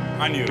doubting.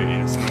 I knew you were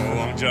innocent all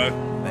along, Joe.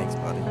 Thanks,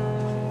 buddy.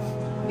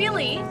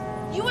 Billy,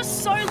 you were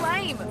so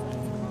lame.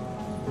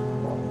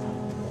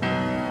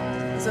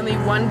 There's only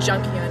one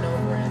junkie I know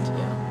of around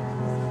here.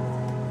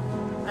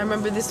 I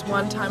remember this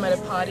one time at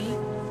a party.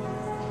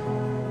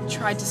 He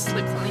tried to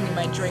slip something in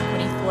my drink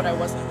when he thought I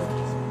wasn't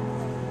looking.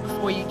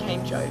 Before you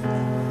came, Joe.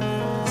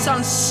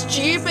 Some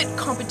stupid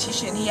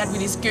competition he had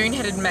with his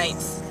goon-headed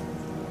mates.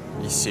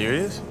 Are you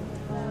serious?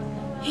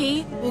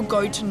 He will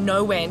go to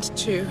no end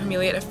to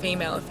humiliate a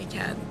female if he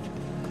can.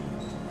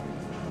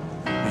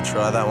 You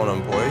try that one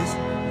on boys?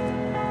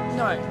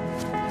 No.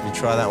 You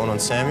try that one on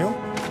Samuel?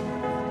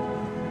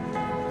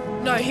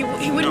 No, he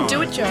wouldn't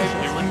do it, Joe.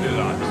 He wouldn't do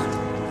that.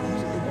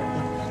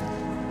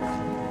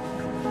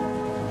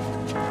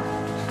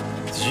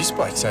 Did you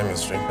spike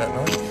Samuel's drink that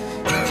night?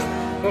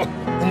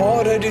 Why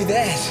would I do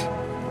that?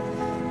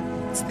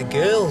 It's the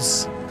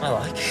girls I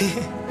like.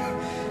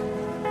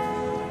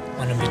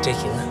 One in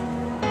particular.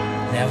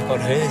 Now I've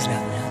got her, there's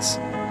nothing else.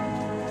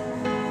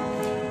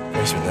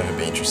 Police would never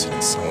be interested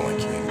in someone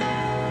like you.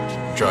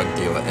 Drug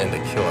dealer and a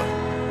killer.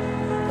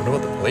 I wonder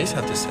what the police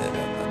have to say about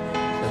that.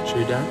 Is that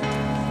true, Dan?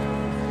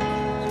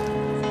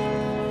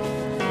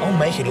 I'll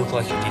make it look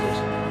like you did it.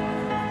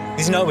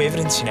 There's no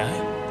evidence, you know.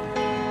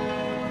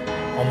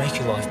 I'll make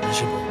your life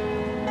miserable.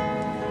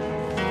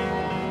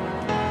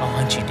 I'll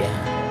hunt you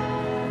down.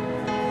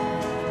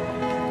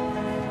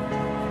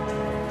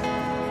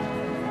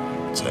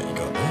 What's that you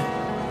got there?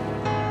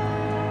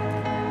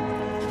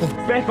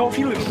 Back off,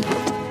 you little...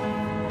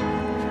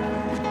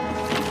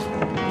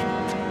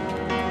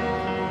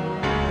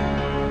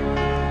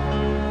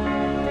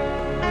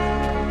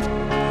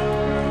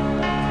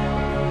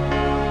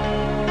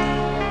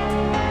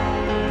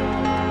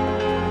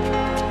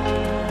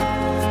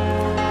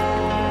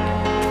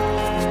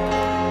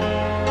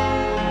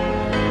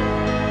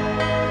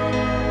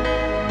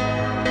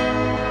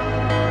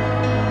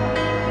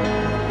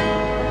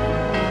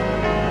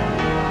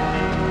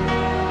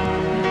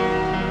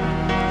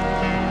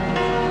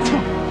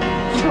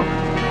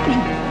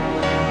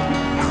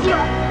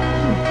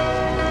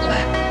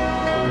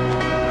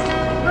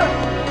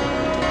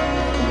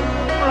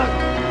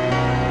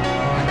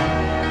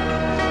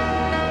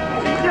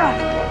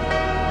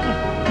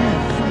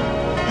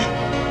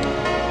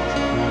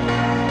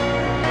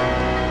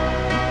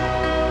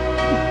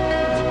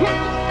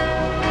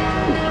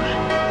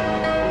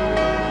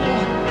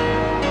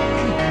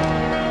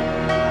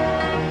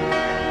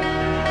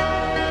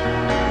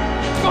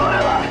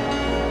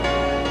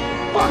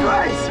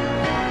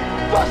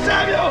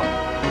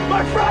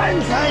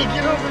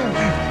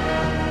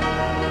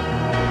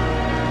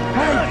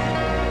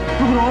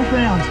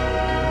 ground.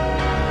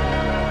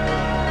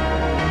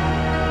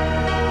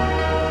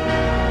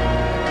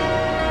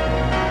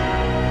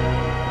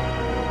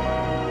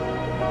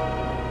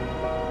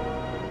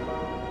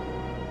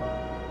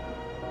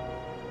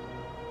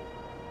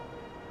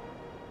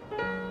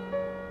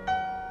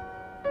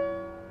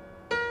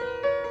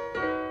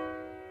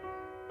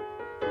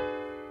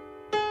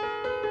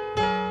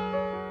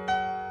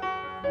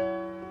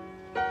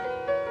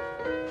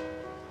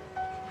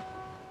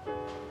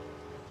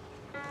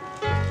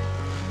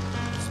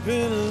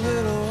 Been a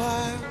little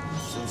while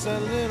since that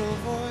little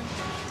boy.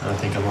 I don't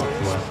think I might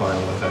be my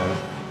final event.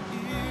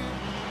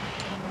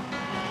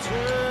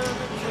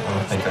 I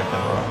don't think I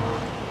can run.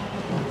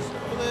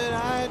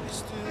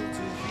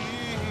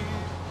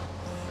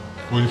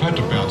 Well, you've had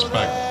to bounce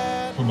back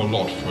from a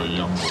lot for a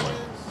young boy.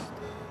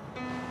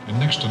 In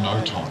next to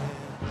no time.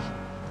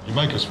 You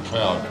make us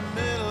proud,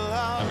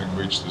 having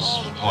reached this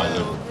high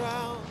level.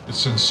 It's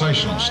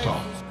sensational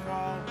stuff.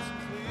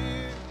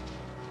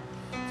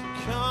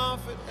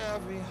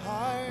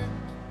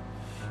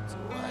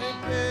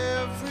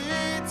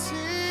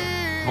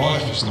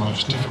 Life is the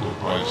most difficult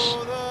race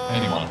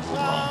anyone will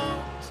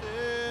run.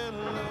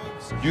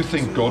 You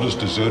think God has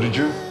deserted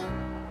you?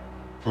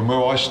 From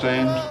where I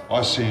stand,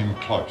 I see him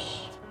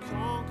close.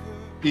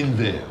 In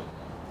there,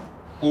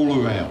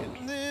 all around.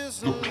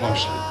 Look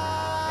closely.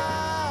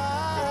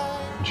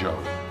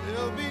 Jobe.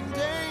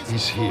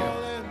 He's here.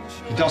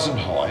 He doesn't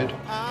hide.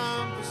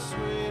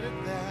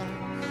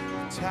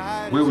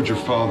 Where would your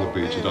father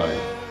be today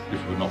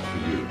if it were not for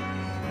you?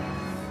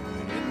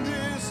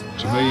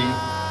 To me,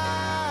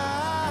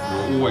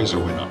 you're always a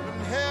winner.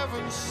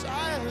 Heaven's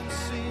silence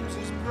seems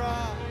as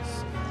bright.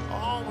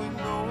 All we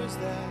know is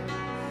that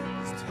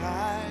this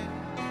tide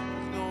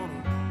is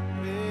gonna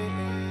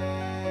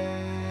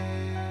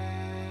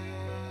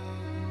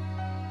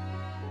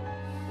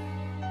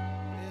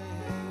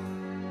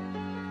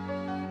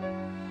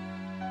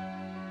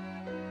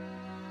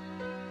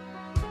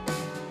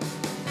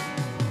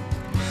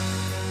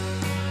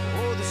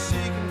Oh, the sea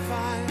can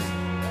find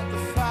that the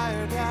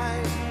fire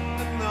died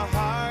and the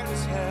heart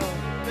is held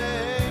at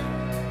bay.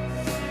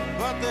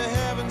 But the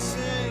heavens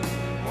sing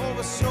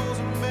over souls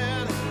of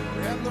men,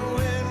 and the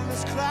wind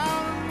is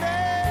cloud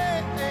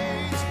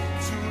remains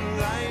to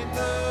light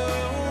the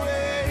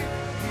way.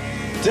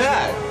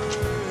 Dad!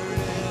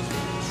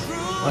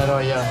 Mate, I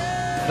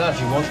don't know if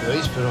you want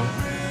these, but I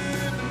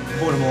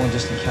bought them all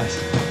just in case.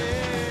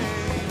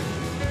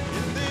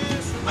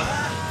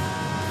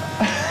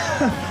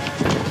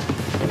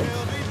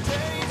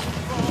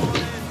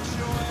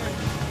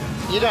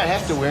 You don't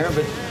have to wear them,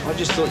 but I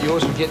just thought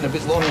yours were getting a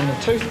bit long in the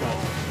tooth, mate.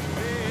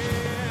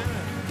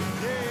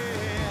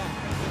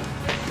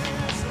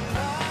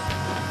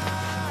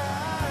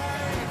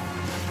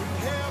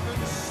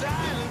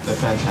 They're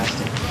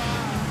fantastic.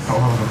 I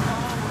love them.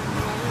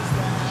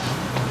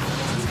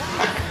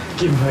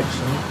 Give them back,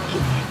 son.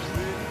 Give them back.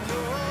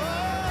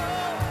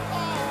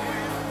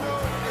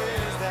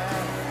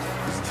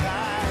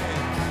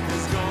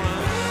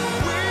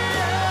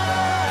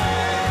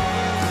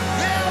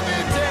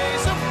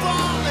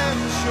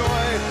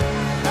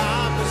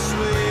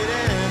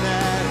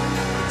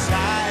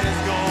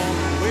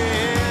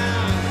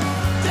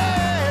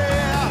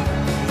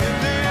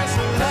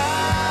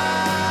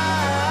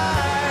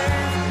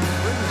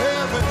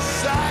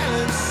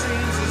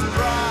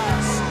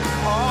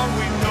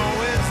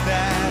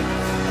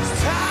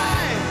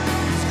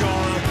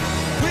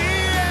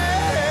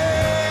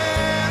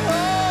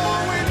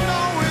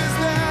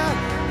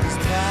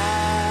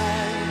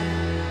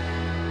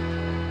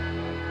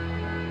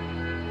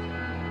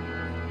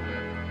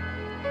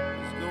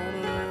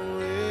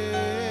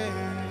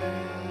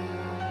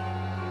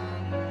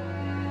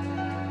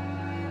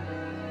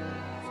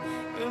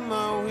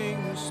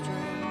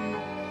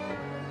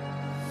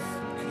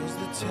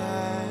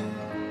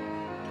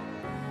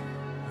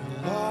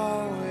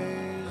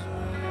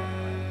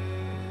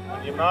 On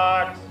your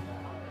marks.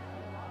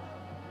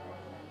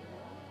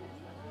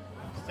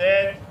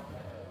 Set.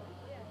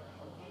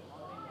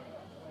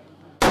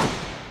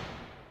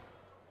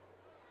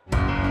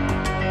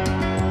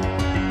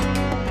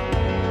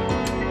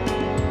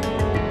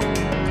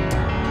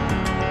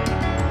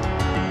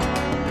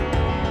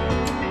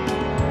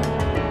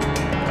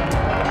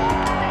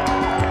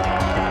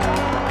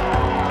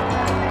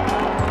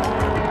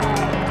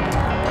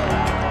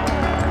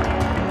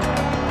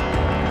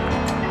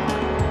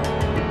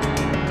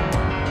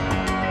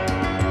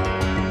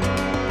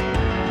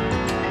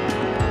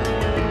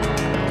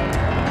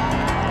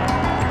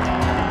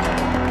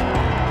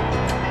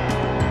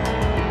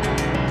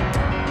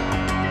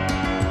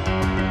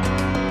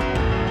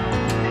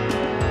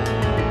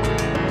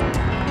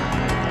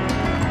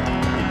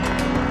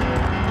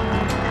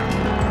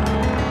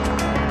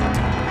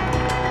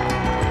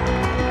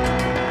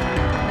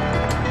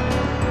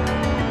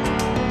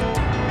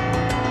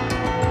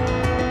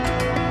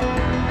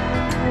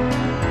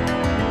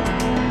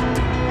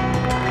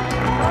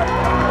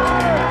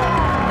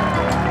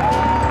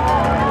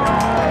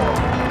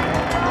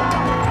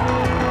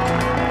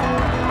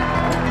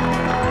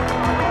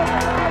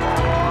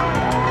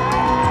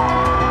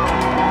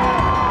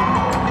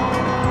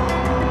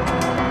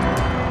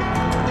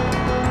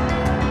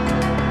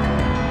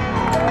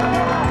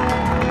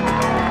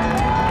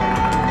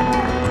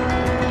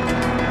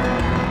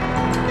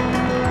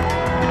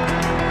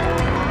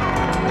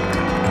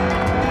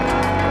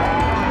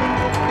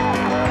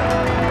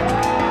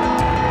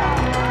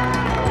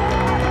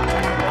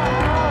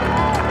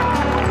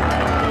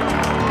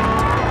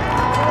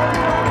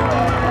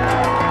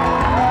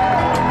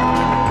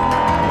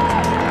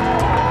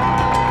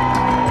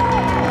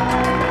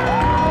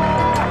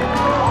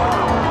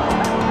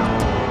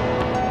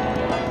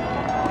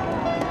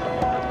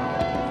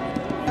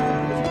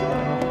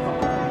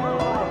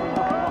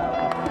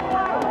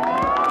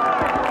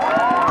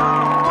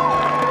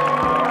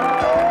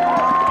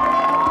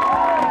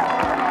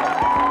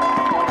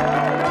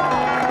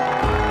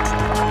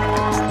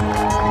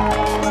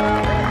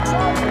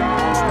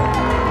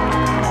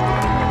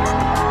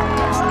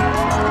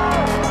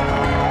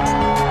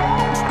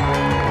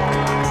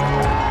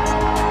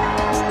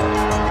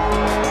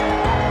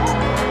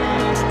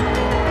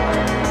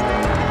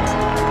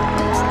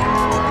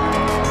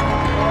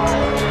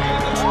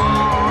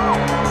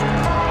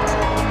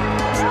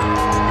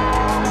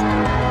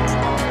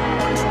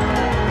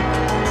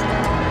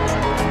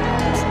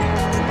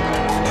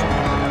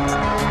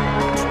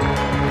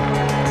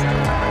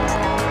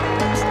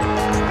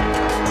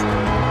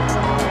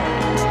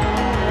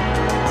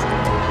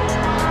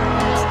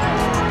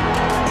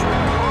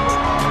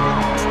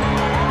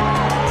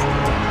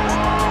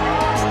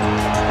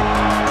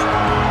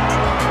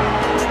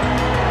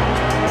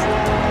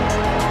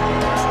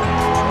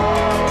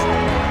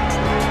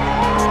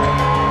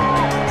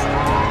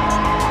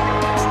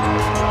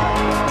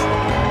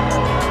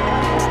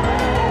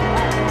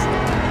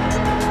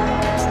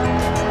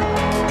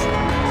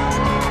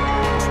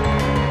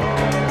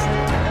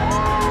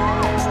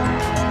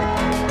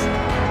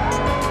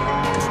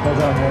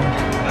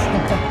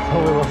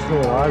 nearly lost me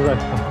alive right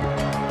now.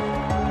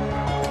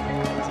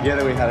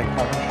 Together we had a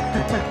couple.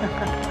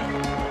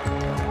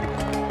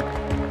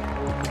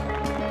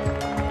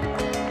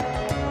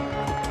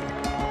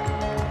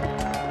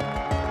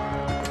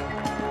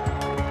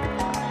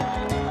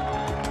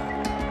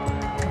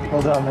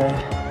 Well done, man.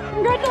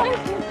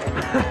 Congratulations.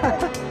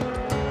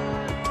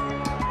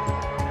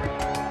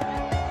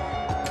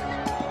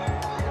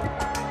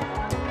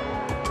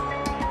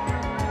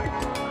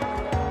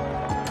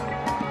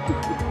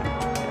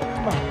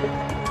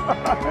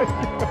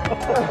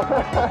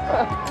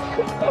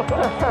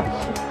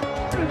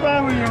 If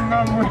only your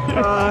mum would.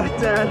 Oh,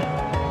 Dad.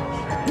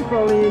 If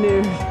only you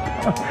knew.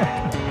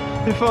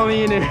 If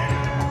only you knew.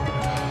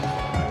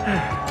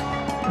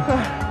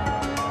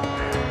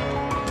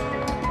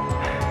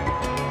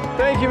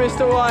 Thank you,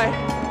 Mr. White.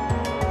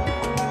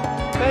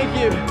 Thank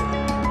you.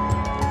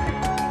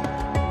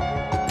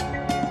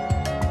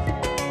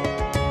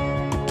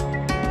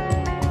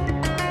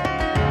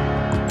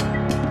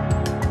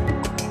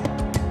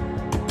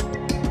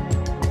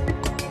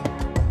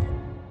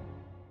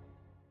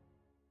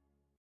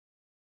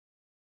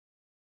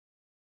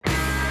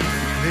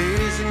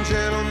 Ladies and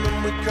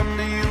gentlemen, we come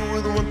to you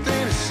with one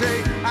thing to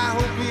say. I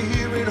hope you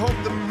hear it,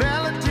 hope the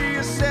melody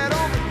is set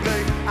on the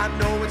play. I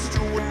know it's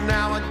true and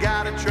now I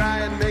gotta try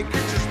and make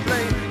it just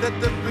plain that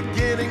the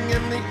beginning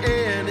and the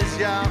end is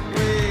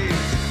Yahweh.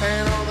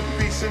 And all the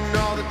peace and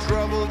all the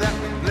trouble that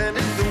we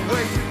blended the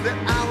way that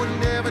I would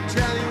never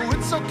tell you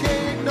it's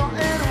okay, ignore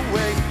it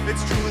away.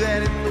 It's true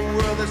that in the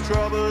world there's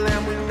trouble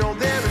and we know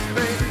there is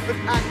pain, but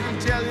I can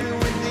tell you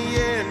in the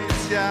end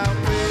it's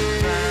Yahweh.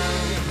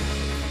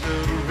 The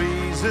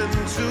reason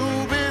to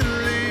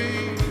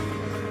believe,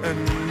 a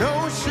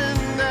notion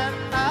that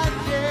I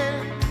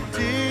can't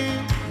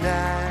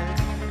deny.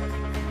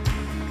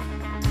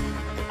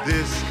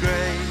 This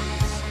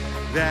grace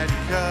that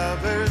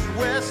covers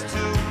west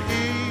to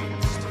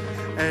east,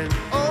 an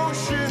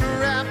ocean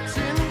wrapped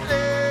in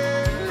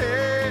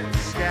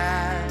endless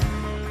sky.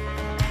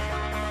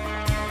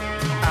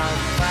 I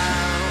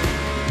found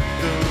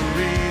the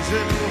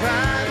reason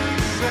why the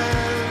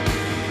sun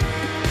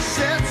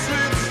sets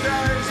with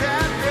stars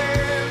at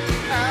their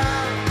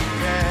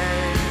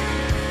outline.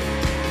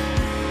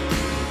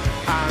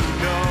 I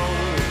know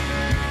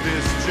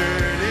this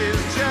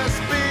journey's just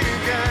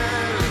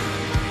begun,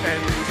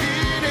 and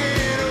in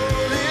it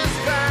all is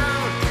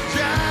found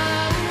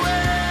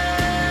Yahweh.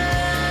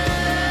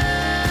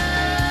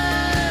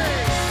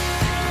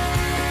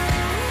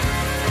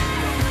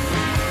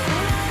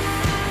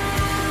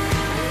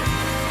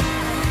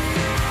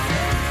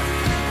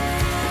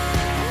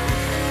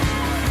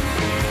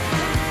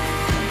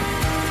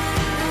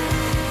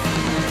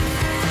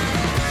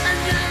 And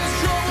in this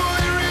trouble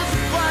there is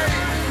a fight,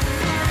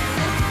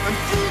 and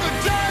through the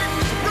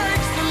darkness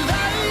breaks the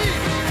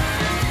light.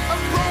 A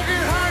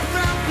broken heart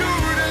found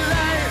pure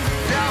delight.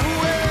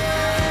 Yahweh.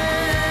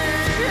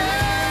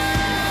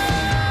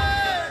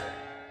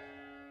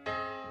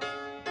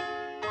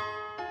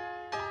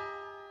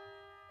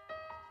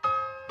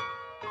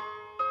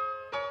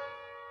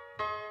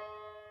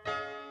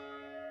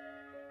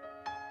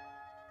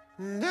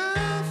 And I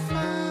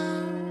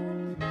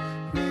found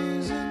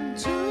reason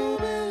to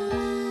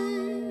believe.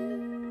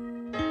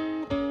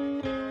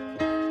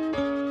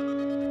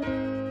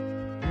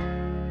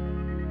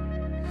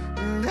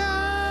 And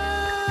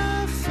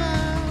I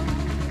found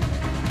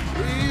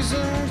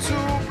reason to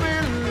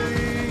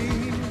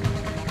believe.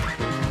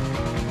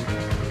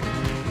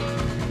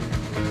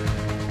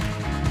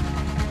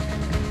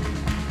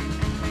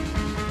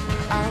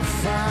 I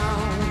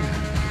found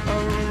a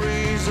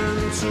reason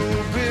to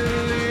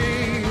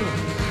believe,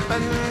 a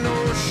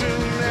notion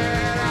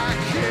that I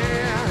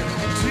can't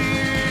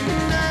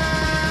deny.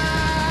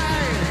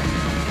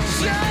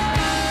 Yeah.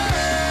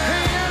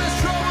 And in this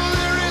trouble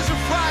there is a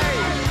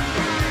fight,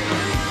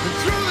 and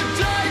through the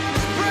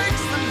darkness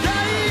breaks the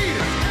light.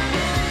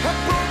 A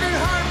broken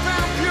heart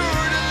found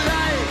pure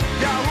delight.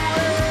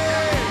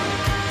 Yahweh.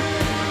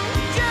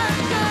 Yeah.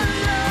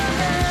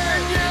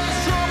 And in this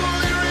trouble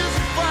there is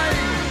a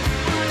fight,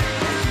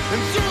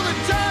 and through the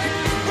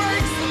darkness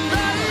breaks the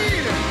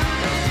light.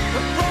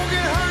 A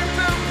broken heart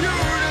found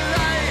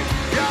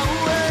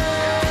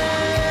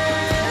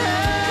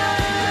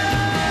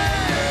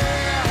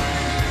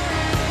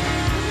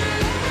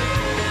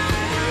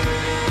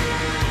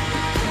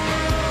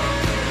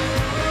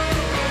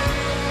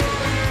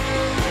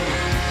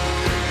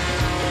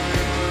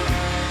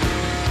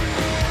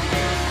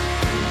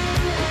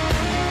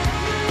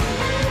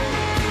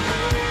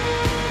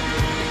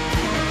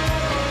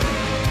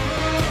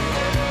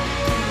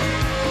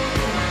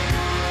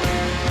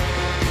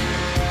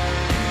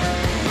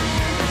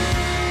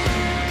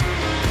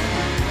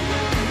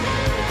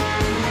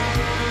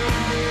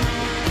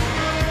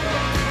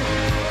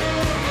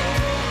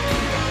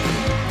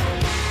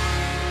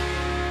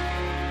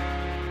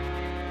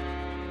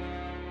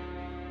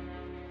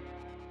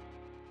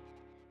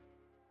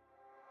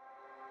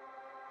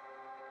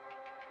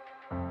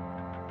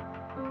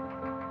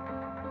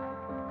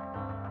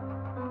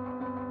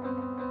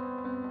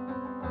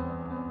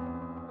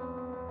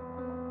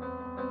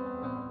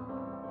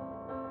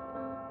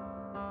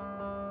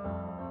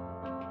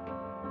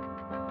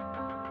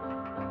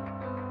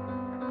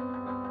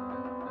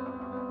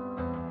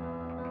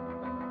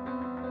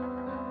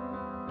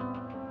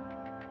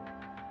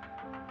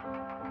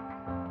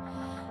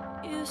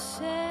to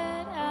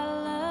set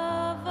our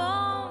love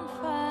on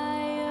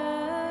fire.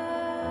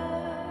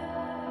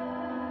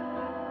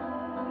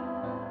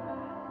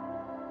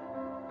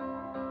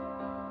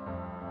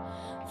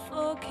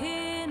 For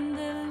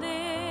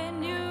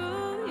kindling,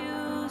 you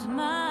use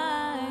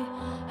my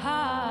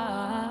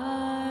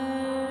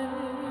heart.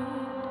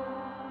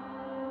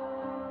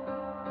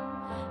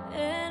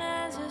 And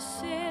as I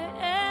sit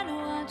and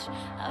watch,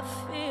 I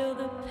feel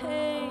the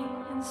pain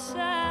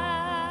inside.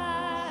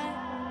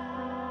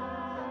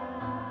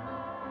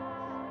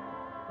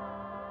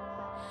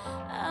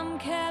 I'm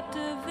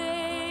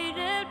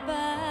captivated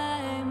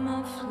by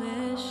my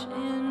flesh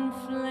in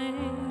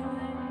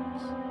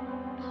flames.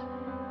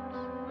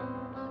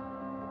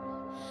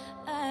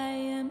 I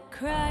am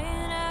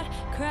crying out,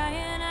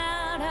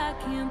 I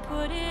can't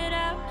put it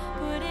out,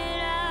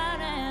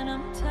 and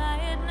I'm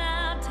tired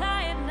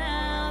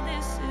now,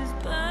 this is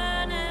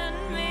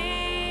burning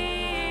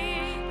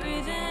me.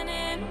 Breathing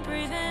in,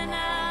 breathing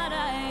out,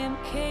 I am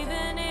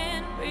caving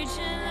in,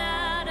 reaching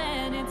out,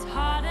 and it's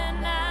harder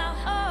now.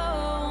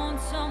 Oh, won't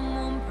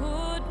someone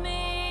put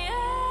me out?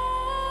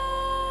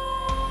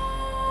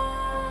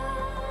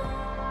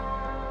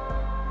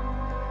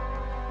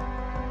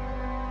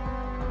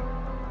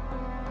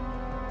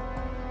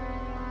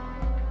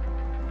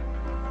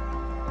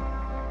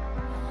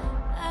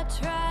 I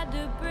tried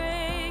to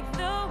break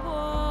the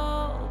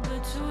wall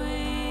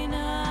between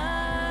us.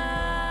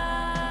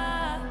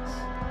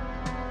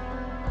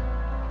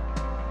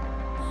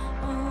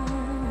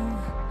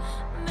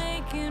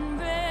 Making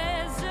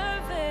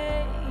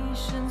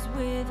reservations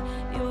with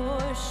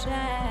your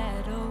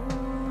shadow.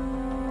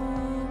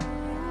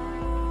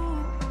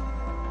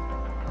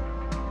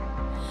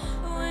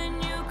 When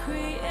you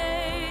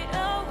create a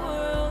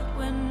world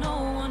when no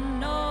one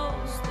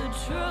knows the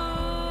truth,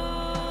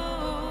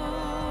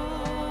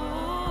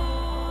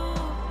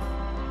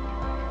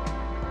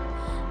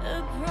 a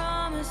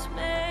promise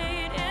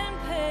made in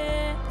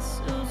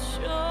pencil,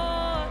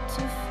 sure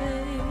to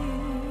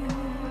fade.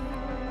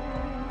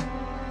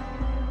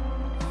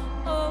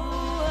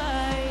 Oh, I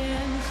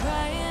am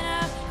crying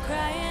out,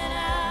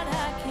 I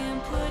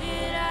can't put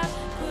it out,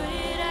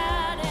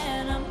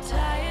 and I'm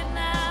tired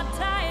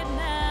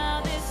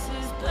now, this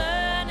is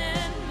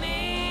burning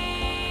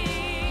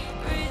me.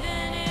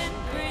 Breathing in,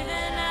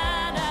 breathing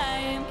out, I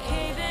am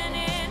caving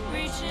in,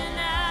 reaching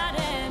out,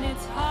 and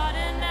it's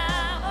harder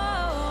now.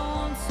 Oh,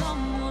 won't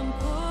someone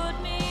put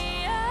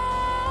me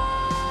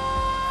out?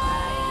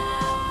 Crying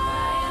out,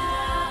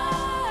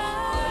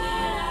 put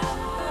it out,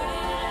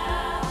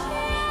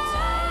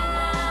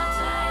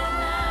 tired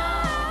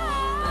now,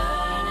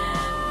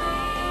 burning me.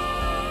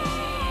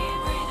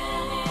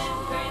 Breathing in,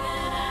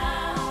 breathing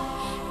out,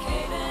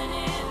 caving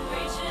in,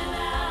 reaching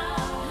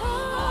out,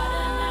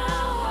 harder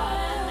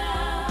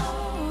now.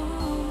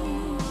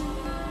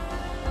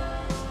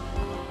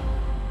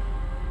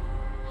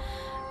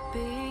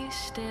 Be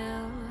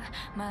still,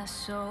 my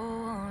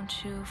soul,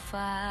 won't you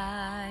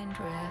find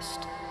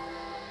rest?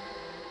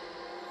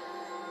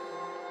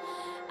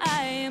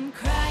 I am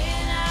crying.